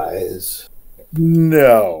dead eyes?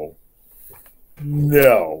 No.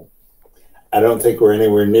 I don't think we're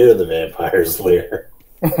anywhere near the vampire's lair.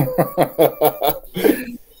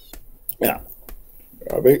 Yeah.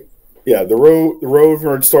 The road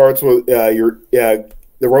where it starts with the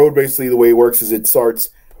road, basically the way it works is it starts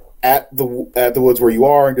at the woods where you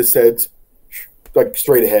are and just heads like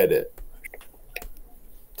straight ahead.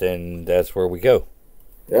 Then that's where we go.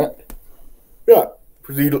 Yeah.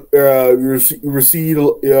 Proceed.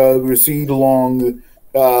 Proceed along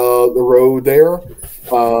the road there.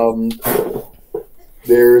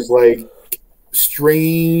 There's like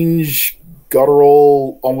strange,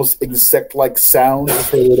 guttural, almost insect-like sounds,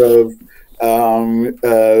 sort of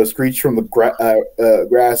screech from the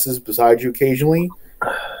grasses beside you occasionally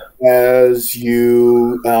as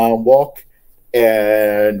you walk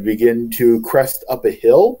and begin to crest up a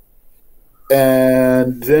hill.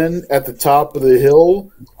 And then at the top of the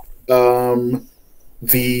hill,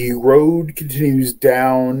 the road continues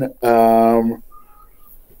down, and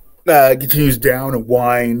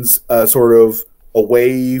winds sort of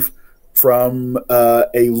away from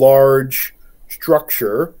a large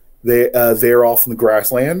structure there off in the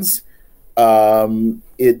grasslands.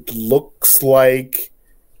 It looks like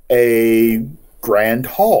a grand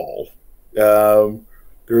hall.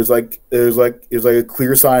 There's like a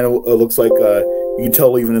clear sign. It looks like you can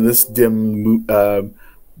tell even in this dim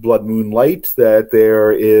blood moonlight that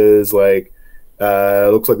there is like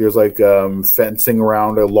looks like there's like fencing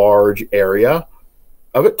around a large area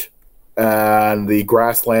of it, and the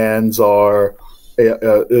grasslands are so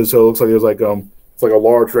it looks like there's like it's like a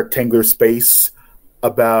large rectangular space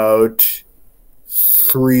about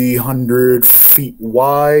 300 feet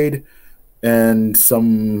wide and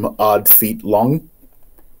some odd feet long.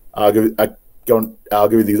 I'll give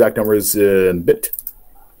you the exact numbers in a bit.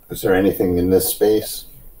 Is there anything in this space?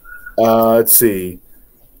 Let's see.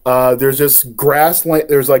 There's just grassland.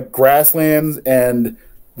 There's like grasslands, and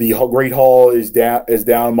the Great Hall is down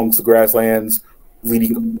amongst the grasslands,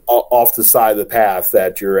 leading off the side of the path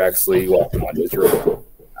that you're actually walking on.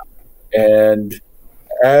 And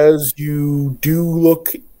as you do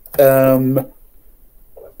look, and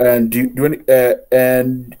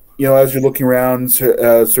as you're looking around,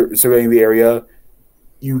 surveying the area,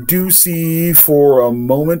 you do see for a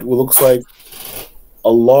moment what looks like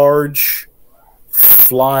a large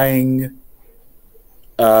flying.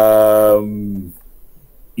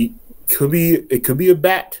 It could be a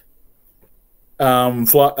bat.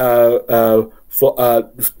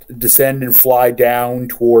 Descend and fly down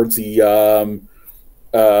towards the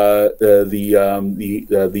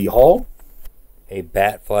hall. A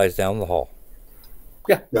bat flies down the hall.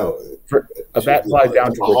 Yeah, No, a bat flies down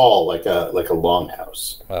to to a hall like a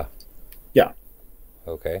longhouse. Yeah.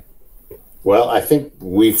 Okay. Well, I think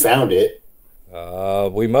we found it.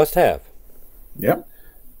 We must have. Yeah.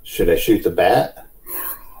 Should I shoot the bat?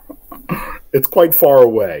 It's quite far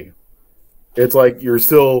away. It's like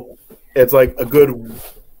it's like a good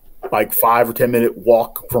like 5 or 10 minute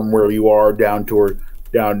walk from where you are down to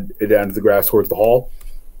the grass towards the hall.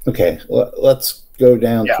 Okay, let's go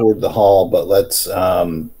down toward the hall, but let's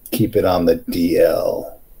keep it on the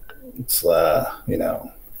DL. It's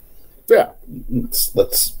Yeah.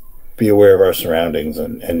 let's be aware of our surroundings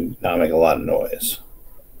and not make a lot of noise.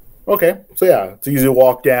 Okay. So yeah, it's easy to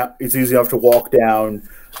walk down. It's easy enough to walk down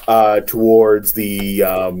towards the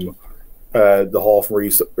hall from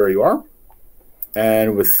where you are.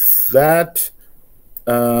 And with that,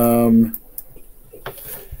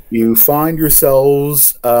 you find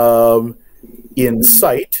yourselves in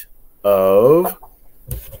sight of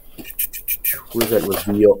where's that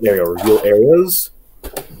reveal? There you go, reveal areas.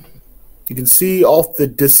 You can see off the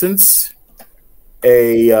distance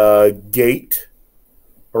a gate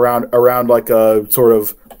around like a sort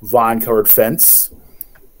of vine-covered fence,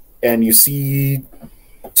 and you see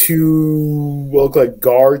two what look like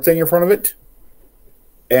guards thing in front of it.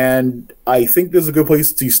 And I think this is a good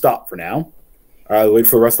place to stop for now. I'll wait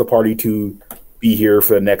for the rest of the party to be here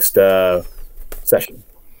for the next session.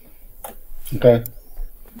 Okay. All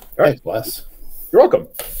right. Thanks, Wes. You're welcome.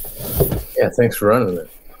 Yeah, thanks for running it.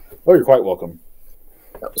 Oh, you're quite welcome.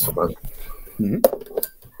 That was fun.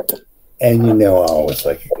 And I always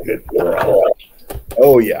like a good brawl.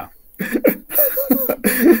 Oh, yeah.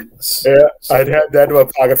 Yeah, I'd had that in my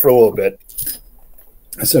pocket for a little bit.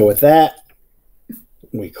 So with that,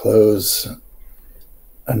 we close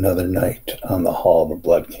another night on the Hall of the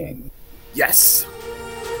Blood King. Yes.